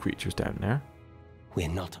tentacle creatures down there. We're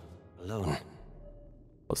not alone.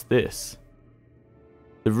 What's this?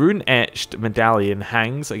 The rune-etched medallion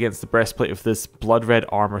hangs against the breastplate of this blood-red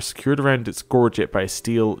armor secured around its gorget by a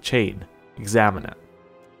steel chain. Examine it.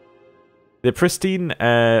 The pristine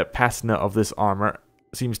patina of this armor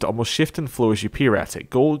seems to almost shift and flow as you peer at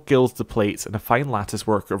it. Gold gilds the plates and a fine lattice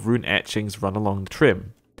work of rune etchings run along the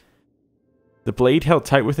trim. The blade held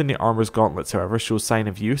tight within the armor's gauntlets, however, shows sign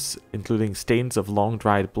of use, including stains of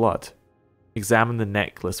long-dried blood. Examine the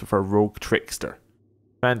necklace with our rogue trickster.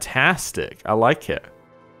 Fantastic. I like it.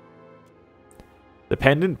 The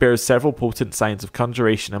pendant bears several potent signs of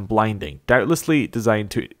conjuration and blinding, doubtlessly designed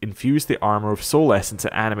to infuse the armor with soul essence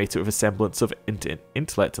and animate it with a semblance of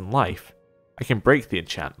intellect and life. I can break the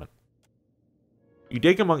enchantment. You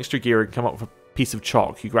dig amongst your gear and come up with a piece of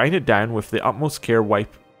chalk. You grind it down with the utmost care,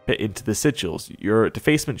 wipe it into the sigils. Your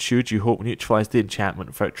defacement should, you hope, neutralize the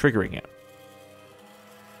enchantment without triggering it.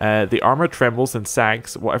 The armor trembles and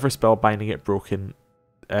sags, whatever spell binding it broken.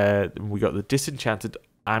 We got the disenchanted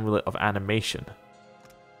amulet of animation.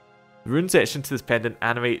 The runes etched into this pendant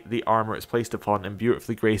animate the armor it's placed upon, imbue it with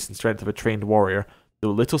the grace and strength of a trained warrior, though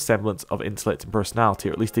little semblance of intellect and personality,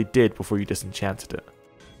 or at least they did before you disenchanted it.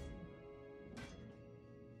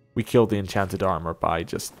 We killed the enchanted armor by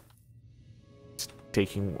just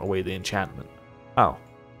taking away the enchantment. Oh.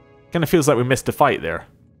 Kind of feels like we missed a fight there.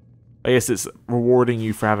 I guess it's rewarding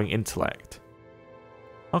you for having intellect.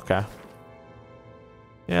 Okay.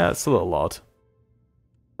 Yeah, it's a little odd.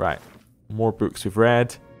 Right. More books we've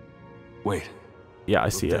read. Wait. Yeah, I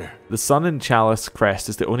see it. The sun and chalice crest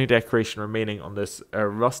is the only decoration remaining on this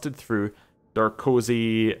rusted through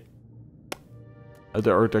Darkozy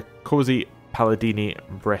Paladini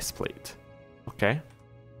breastplate. Okay.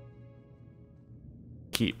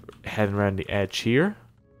 Keep heading around the edge here.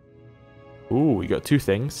 Ooh, we got two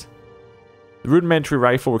things. The rudimentary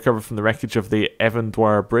rifle recovered from the wreckage of the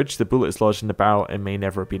Evandwar bridge. The bullet is lodged in the barrel and may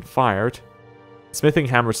never have been fired. Smithing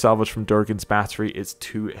hammer salvaged from Durgan's battery is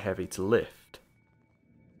too heavy to lift.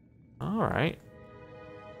 Alright.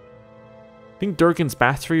 I think Durgan's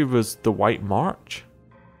battery was the White March.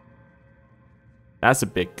 That's a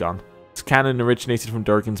big gun. This cannon originated from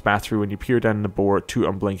Durgan's battery. When you peer down the bore, two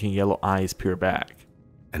unblinking yellow eyes peer back.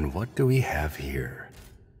 And what do we have here?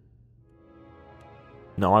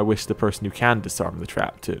 No, I wish the person who can disarm the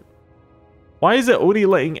trap too. Why is it only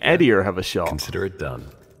letting Edier have a shot? Consider it done.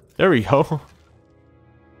 There we go.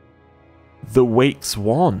 The Wake's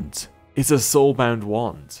Wand. It's a soulbound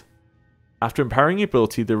wand. After empowering the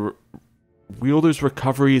ability, the wielder's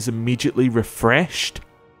recovery is immediately refreshed.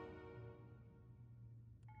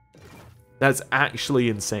 That's actually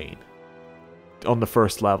insane. On the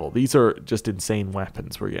first level. These are just insane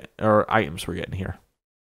weapons we're getting, or items we're getting here.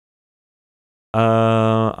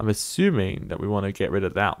 I'm assuming that we want to get rid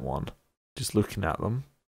of that one. Just looking at them.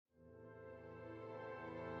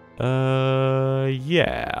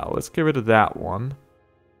 Yeah, let's get rid of that one.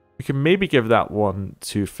 We can maybe give that one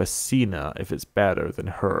to Facina if it's better than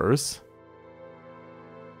hers.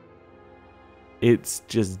 It's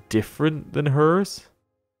just different than hers.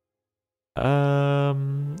 I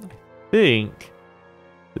think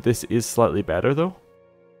that this is slightly better though.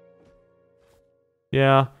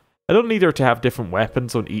 Yeah. I don't need her to have different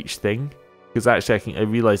weapons on each thing, because actually I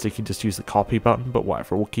realized I can just use the copy button, but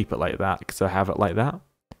whatever, we'll keep it like that, because I have it like that.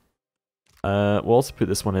 We'll also put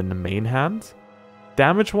this one in the main hand.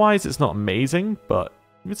 Damage-wise, it's not amazing, but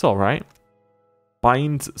it's alright.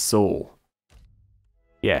 Bind Soul.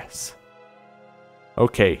 Yes.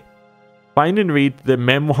 Okay. Find and read the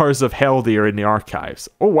Memoirs of Heldir in the archives.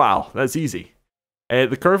 Oh wow, that's easy.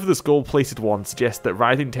 The curve of this gold-plated wand suggests that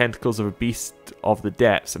writhing tentacles of a beast of the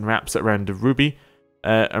depths and wraps it around a ruby,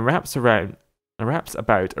 and wraps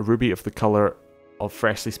about a ruby of the color of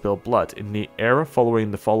freshly spilled blood. In the era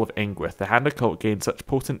following the fall of Engwith, the hand occult gained such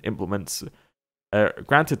potent implements,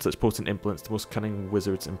 granted such potent implements to most cunning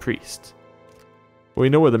wizards and priests. Well, we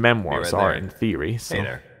know where the memoirs are in theory, so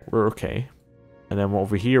we're okay. And then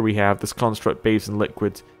over here we have this construct bathes in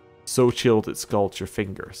liquid, so chilled it scalds your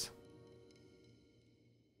fingers.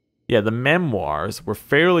 Yeah, the memoirs, we're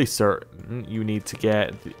fairly certain you need to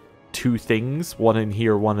get two things, one in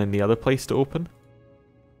here, one in the other place to open.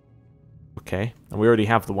 Okay, and we already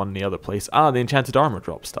have the one in the other place. Ah, the enchanted armor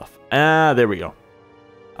drop stuff. Ah, there we go.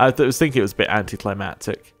 I was thinking it was a bit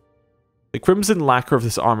anticlimactic. The crimson lacquer of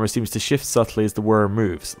this armor seems to shift subtly as the wearer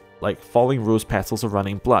moves, like falling rose petals or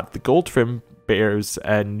running blood. The gold trim bears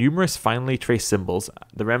numerous finely traced symbols,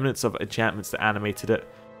 the remnants of enchantments that animated it,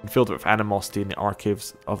 and filled it with animosity in the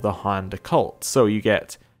archives of the Hand Occult. So you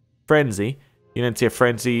get Frenzy. You enter a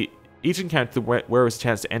Frenzy. Each encounter, the wearer has a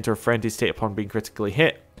chance to enter a frenzy state upon being critically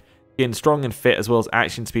hit. Gain Strong and Fit as well as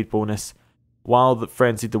action speed bonus. While the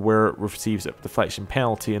Frenzied, the wearer receives a deflection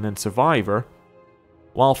penalty. And then Survivor.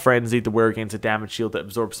 While Frenzied, the wearer gains a damage shield that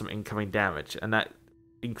absorbs some incoming damage. And that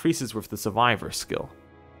increases with the Survivor skill.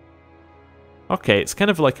 Okay, it's kind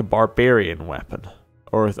of like a barbarian weapon.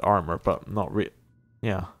 Or with armor, but not really.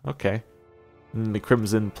 Yeah, okay. And the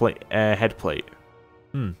crimson head plate.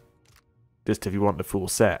 Just if you want the full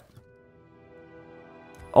set.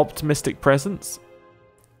 Optimistic Presence.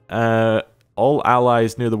 All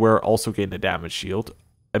allies near the wearer also gain a damage shield.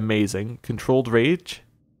 Amazing. Controlled Rage.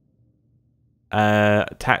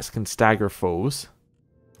 Attacks can stagger foes.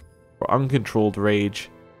 For uncontrolled rage,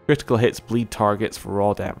 critical hits bleed targets for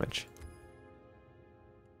raw damage.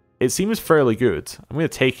 It seems fairly good. I'm going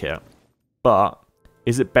to take it. But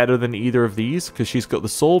is it better than either of these? Because she's got the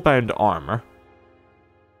soulbound armor.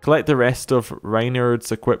 Collect the rest of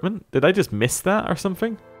Reinhard's equipment. Did I just miss that or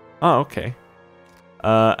something? Oh, okay.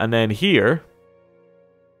 And then here,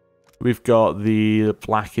 we've got the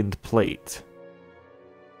blackened plate.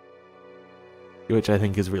 Which I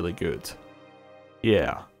think is really good.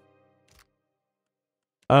 Yeah.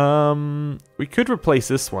 We could replace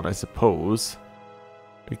this one, I suppose.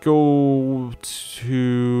 We go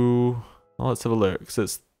to... Well, let's have a look. So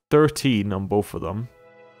it's 13 on both of them.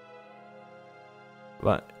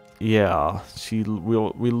 But yeah,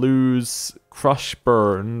 we lose Crush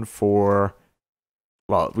Burn for...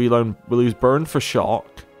 Well, we lose Burn for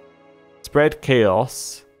Shock. Spread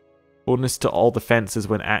Chaos. Bonus to all defenses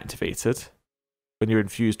when activated. When you're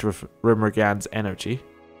infused with Rimmergan's energy.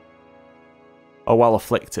 Oh, while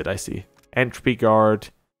afflicted, I see. Entropy Guard.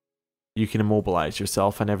 You can immobilize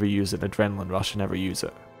yourself. I never use it. Adrenaline Rush, I never use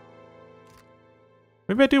it.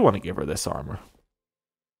 Maybe I do want to give her this armor.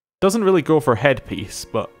 Doesn't really go for headpiece,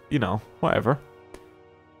 but, you know, whatever.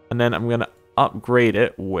 And then I'm going to upgrade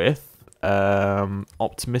it with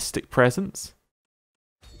Optimistic Presence.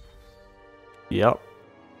 Yep.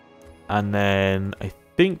 And then I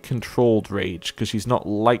think Controlled Rage, because she's not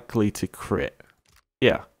likely to crit.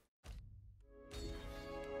 Yeah.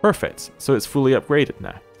 Perfect. So it's fully upgraded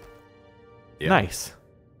now. Yep. Nice.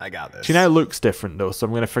 I got this. She now looks different though, so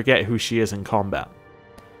I'm going to forget who she is in combat.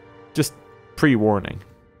 Just pre-warning.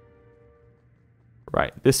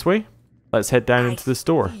 Right, this way. Let's head down into the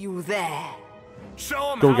store. You there?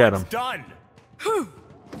 Show 'em Go how get it's him. done.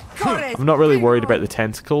 I'm not really worried about the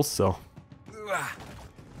tentacles, so...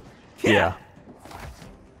 Yeah.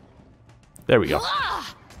 There we go.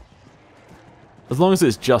 As long as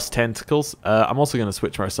it's just tentacles. I'm also going to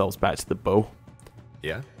switch ourselves back to the bow.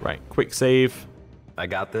 Yeah. Right, quick save. I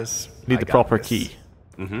got this. Need the proper this. key.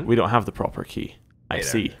 We don't have the proper key. I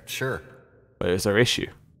see. Sure. But it's our issue.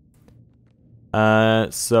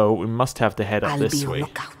 So we must have to head up this way.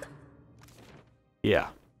 Yeah.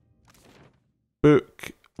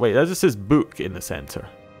 Book. Wait, that just says book in the center.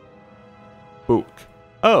 Book.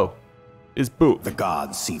 Oh. Is book. The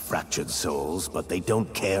gods see fractured souls, but they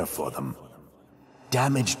don't care for them.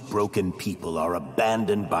 Damaged, broken people are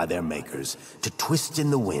abandoned by their makers to twist in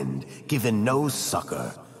the wind, given no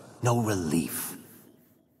succor, no relief.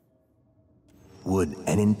 Would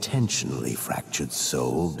an intentionally fractured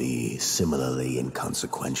soul be similarly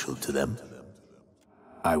inconsequential to them?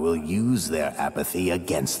 I will use their apathy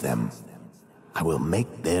against them. I will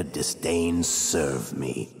make their disdain serve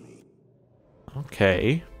me.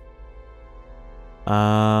 Okay.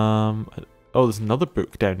 Oh, there's another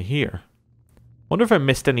book down here. Wonder if I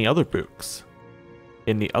missed any other books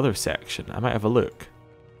in the other section. I might have a look.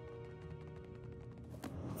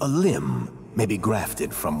 A limb may be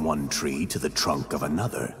grafted from one tree to the trunk of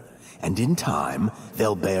another, and in time,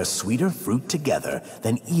 they'll bear sweeter fruit together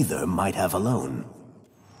than either might have alone.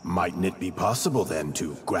 Mightn't it be possible, then,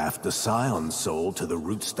 to graft the scion soul to the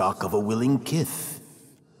rootstock of a willing kith?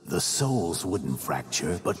 The souls wouldn't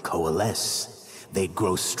fracture, but coalesce. They'd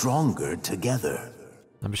grow stronger together.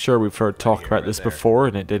 I'm sure we've heard talk about this before,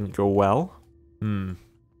 and it didn't go well.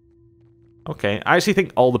 Okay, I actually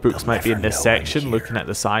think all the books might be in this section, looking at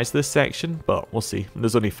the size of this section, but we'll see.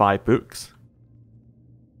 There's only 5 books.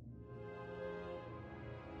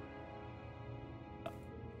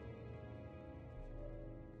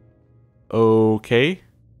 Okay.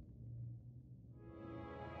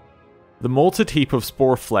 The molted heap of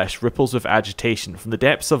spore flesh ripples with agitation. From the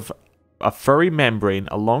depths of a furry membrane,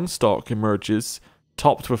 a long stalk emerges,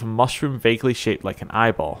 topped with a mushroom vaguely shaped like an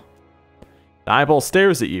eyeball. The eyeball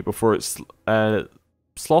stares at you before it's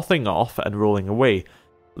slothing off and rolling away,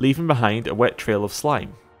 leaving behind a wet trail of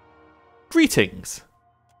slime. Greetings!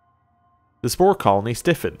 The spore colony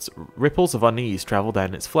stiffens. Ripples of unease travel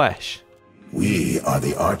down its flesh. We are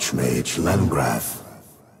the Archmage Lengrath.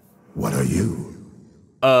 What are you?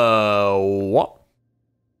 What?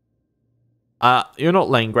 You're not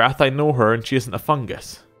Lengrath. I know her and she isn't a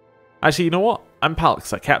fungus. Actually, you know what? I'm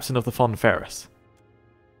Palxa, captain of the Fon Ferris.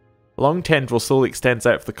 A long tendril slowly extends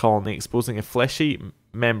out of the colony, exposing a fleshy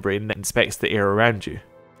membrane that inspects the air around you.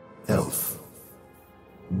 Elf.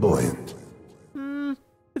 Buoyant.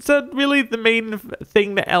 Is that really the main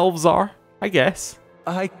thing that elves are? I guess.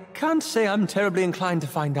 I can't say I'm terribly inclined to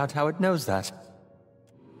find out how it knows that.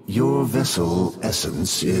 Your vessel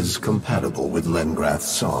essence is compatible with Lengrath's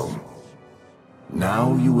song.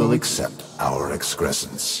 Now you will accept our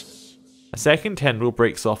excrescence. A second tendril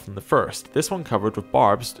breaks off from the first, this one covered with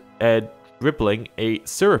barbs, dribbling a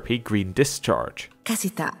syrupy green discharge.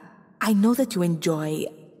 Casita, I know that you enjoy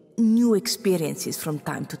new experiences from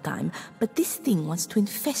time to time, but this thing wants to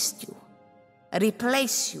infest you,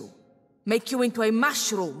 replace you, make you into a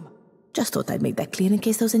mushroom. Just thought I'd make that clear in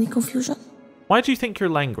case there was any confusion. Why do you think you're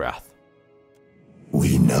Lengrath?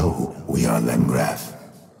 We know we are Lengrath.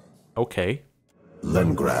 Okay.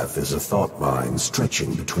 Lengrath is a thought vine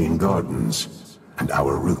stretching between gardens, and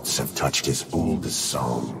our roots have touched his oldest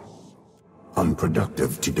song.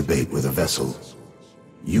 Unproductive to debate with a vessel.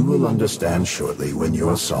 You will understand shortly when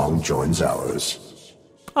your song joins ours.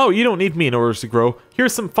 Oh, you don't need me in order to grow.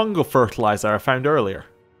 Here's some fungal fertilizer I found earlier.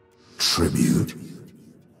 Tribute?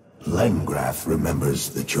 Lengrath remembers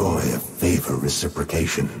the joy of favor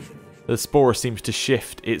reciprocation. The spore seems to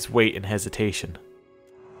shift its weight in hesitation.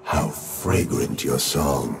 How fragrant your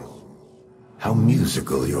song. How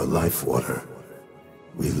musical your life water.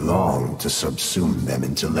 We long to subsume them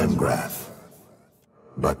into Lengrath.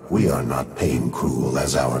 But we are not pain-cruel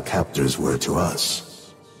as our captors were to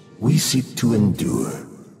us. We seek to endure,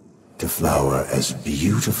 to flower as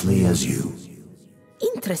beautifully as you.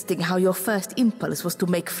 Interesting how your first impulse was to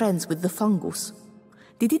make friends with the fungus.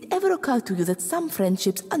 Did it ever occur to you that some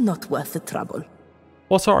friendships are not worth the trouble?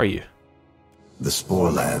 What are you? The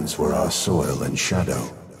spore lands were our soil and shadow.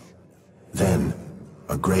 Then,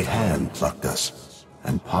 a great hand plucked us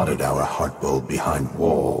and potted our heartbowl behind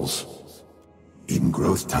walls. In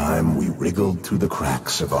growth time, we wriggled through the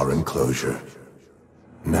cracks of our enclosure.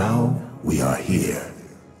 Now, we are here.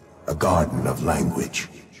 A garden of language,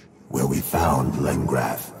 where we found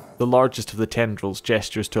Lengrath. The largest of the tendrils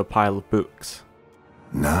gestures to a pile of books.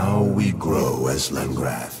 Now we grow as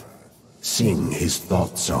Lengrath, sing his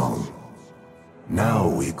thought song. Now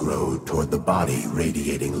we grow toward the body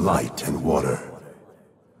radiating light and water.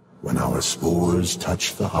 When our spores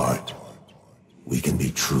touch the heart, we can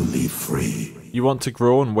be truly free. You want to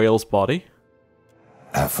grow in Whale's body?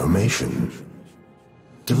 Affirmation.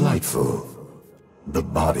 Delightful. The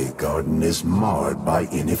body garden is marred by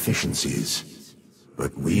inefficiencies,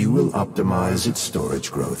 but we will optimize its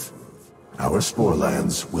storage growth. Our spore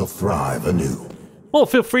lands will thrive anew. Well,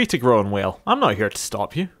 feel free to grow in Whale. I'm not here to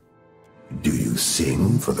stop you. Do you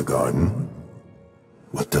sing for the garden?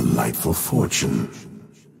 What delightful fortune.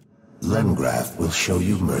 Lengrath will show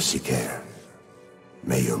you mercy care.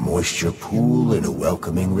 May your moisture pool in a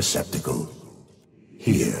welcoming receptacle.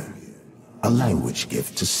 Here, a language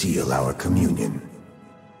gift to seal our communion.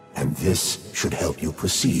 And this should help you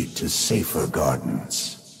proceed to safer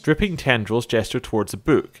gardens. Dripping tendrils gesture towards a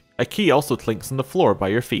book. A key also clinks on the floor by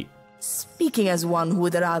your feet. Speaking as one who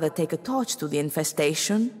would rather take a torch to the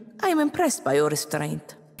infestation, I am impressed by your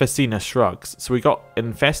restraint. Festina shrugs. So we got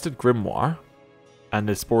infested grimoire and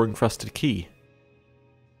a spore-encrusted key.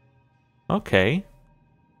 Okay.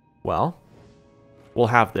 Well, we'll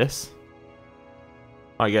have this.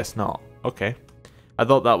 I guess not. Okay. I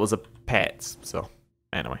thought that was a pet, so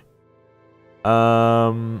anyway.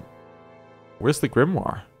 Where's the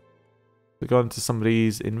grimoire? Has it gone into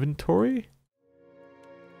somebody's inventory?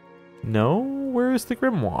 No? Where is the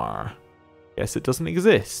grimoire? Guess it doesn't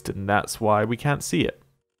exist, and that's why we can't see it.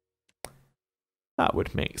 That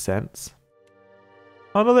would make sense.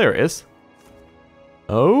 Oh no, there it is.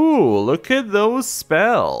 Oh, look at those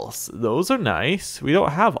spells. Those are nice. We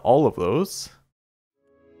don't have all of those.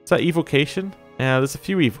 Is that evocation? Yeah, there's a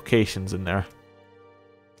few evocations in there.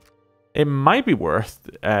 It might be worth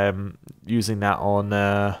using that on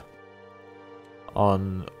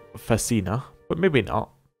Fascina, but maybe not.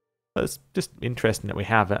 But it's just interesting that we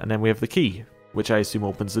have it, and then we have the key, which I assume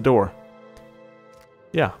opens the door.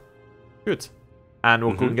 Yeah, good. And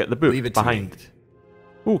we'll go and get the book behind.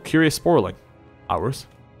 Ooh, Curious Sporling. Ours.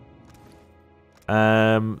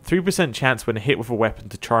 3% chance when hit with a weapon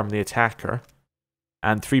to charm the attacker,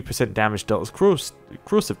 and 3% damage dealt as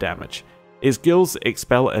corrosive damage. His gills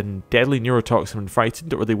expel a deadly neurotoxin when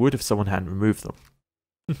frightened, or they would if someone hadn't removed them.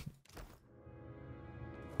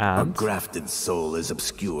 A grafted soul is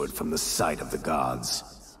obscured from the sight of the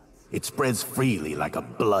gods. It spreads freely like a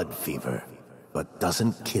blood fever, but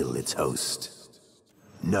doesn't kill its host.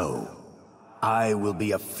 No, I will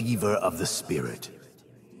be a fever of the spirit.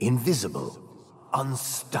 Invisible,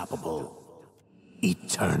 unstoppable,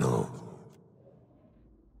 eternal.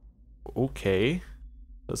 Okay.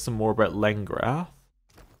 There's some more about Lengrath.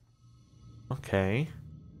 Okay.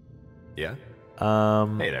 Yeah?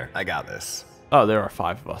 Hey there, I got this. Oh, there are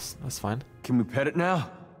 5 of us. That's fine. Can we pet it now?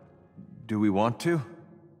 Do we want to?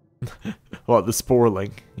 What, the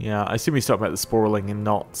Sporling? Yeah, I assume he's talking about the Sporling and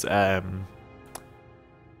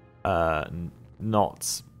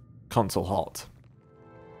not Console Hot.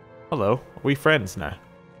 Hello, are we friends now?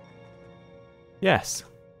 Yes.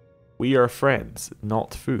 We are friends,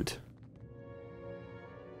 not food.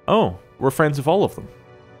 Oh, we're friends with all of them.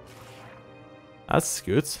 That's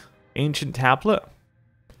good. Ancient Tablet?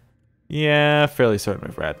 Yeah, fairly certain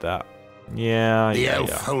we've read that. Yeah, the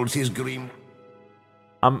elf holds his green.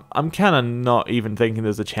 I'm kind of not even thinking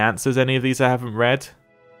there's a chance there's any of these I haven't read.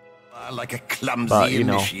 Like a clumsy but, you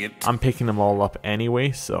know, initiate. I'm picking them all up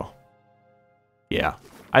anyway, so... Yeah.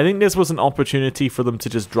 I think this was an opportunity for them to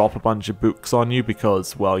just drop a bunch of books on you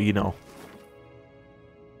because, well, you know...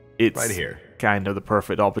 It's right here. Kind of the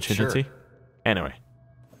perfect opportunity. Sure. Anyway.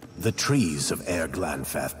 The trees of Air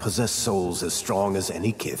Glanfath possess souls as strong as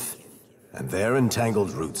any kith. and their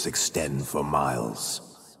entangled roots extend for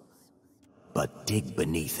miles. But dig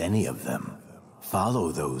beneath any of them.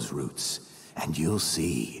 Follow those roots, and you'll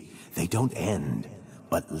see they don't end,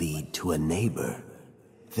 but lead to a neighbor.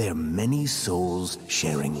 They're many souls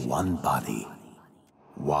sharing one body.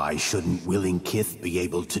 Why shouldn't willing kith be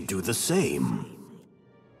able to do the same?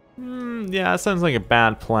 Yeah, that sounds like a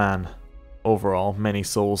bad plan. Overall, many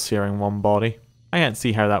souls sharing one body. I can't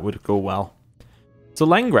see how that would go well. So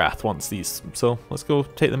Lengrath wants these, so let's go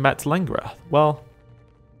take them back to Lengrath. Well,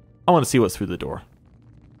 I want to see what's through the door.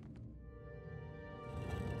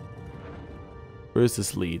 Where does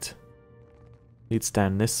this lead? Leads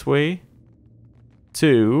down this way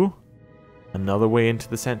to another way into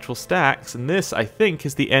the central stacks, and this, I think,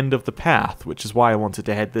 is the end of the path, which is why I wanted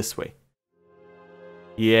to head this way.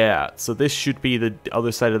 Yeah, so this should be the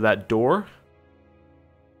other side of that door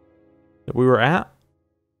that we were at.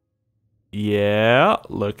 Yeah,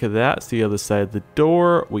 look at that. It's the other side of the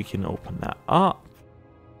door. We can open that up.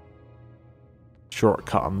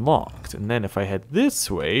 Shortcut unlocked. And then if I head this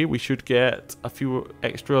way, we should get a few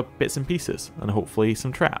extra bits and pieces. And hopefully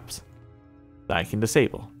some traps that I can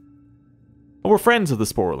disable. Oh, we're friends of the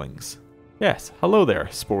Sporelings. Yes, hello there,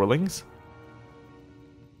 Sporelings.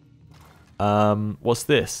 What's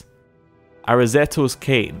this? Arizetto's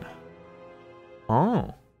cane.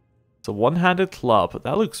 Oh. It's a one-handed club.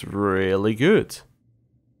 That looks really good.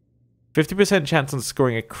 50% chance on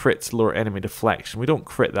scoring a crit to lower enemy deflection. We don't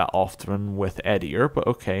crit that often with Edier, but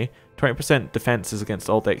okay. 20% defenses against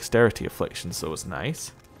all dexterity afflictions, so it's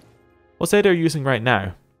nice. What's Edier using right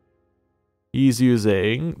now? He's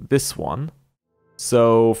using this one.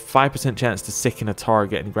 So 5% chance to sicken a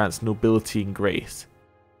target and grants nobility and grace.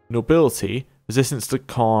 Nobility, resistance to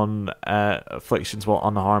con afflictions while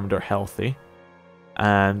unharmed or healthy.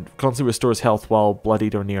 And constantly restores health while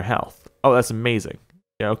bloodied or near health. Oh, that's amazing.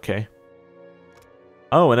 Yeah, okay.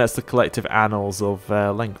 Oh, and that's the collective annals of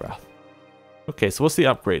Lengrath. Okay, so what's the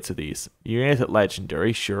upgrade to these? Unite at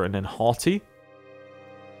legendary, sure, and then haughty.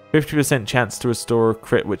 50% chance to restore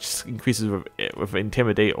crit, which increases with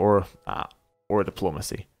intimidate or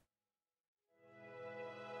diplomacy.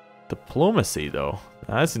 Diplomacy, though,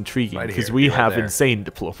 that's intriguing because we have insane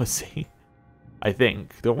diplomacy. I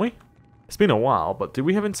think, don't we? It's been a while, but do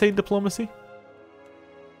we have insane diplomacy?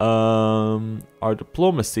 Our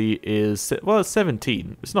diplomacy is, well, it's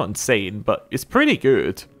 17. It's not insane, but it's pretty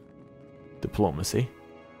good. Diplomacy.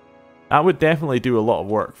 That would definitely do a lot of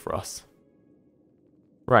work for us.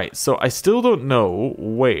 Right, so I still don't know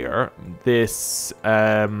where this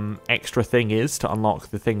extra thing is to unlock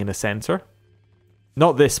the thing in the center.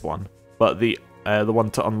 Not this one, but the one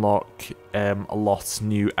to unlock a lost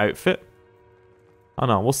new outfit. Oh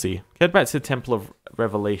no, we'll see. Head back to the Temple of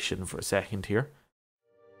Revelation for a second here.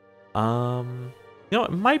 You know,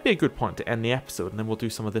 it might be a good point to end the episode, and then we'll do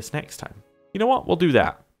some of this next time. You know what? We'll do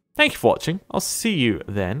that. Thank you for watching. I'll see you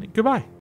then. Goodbye.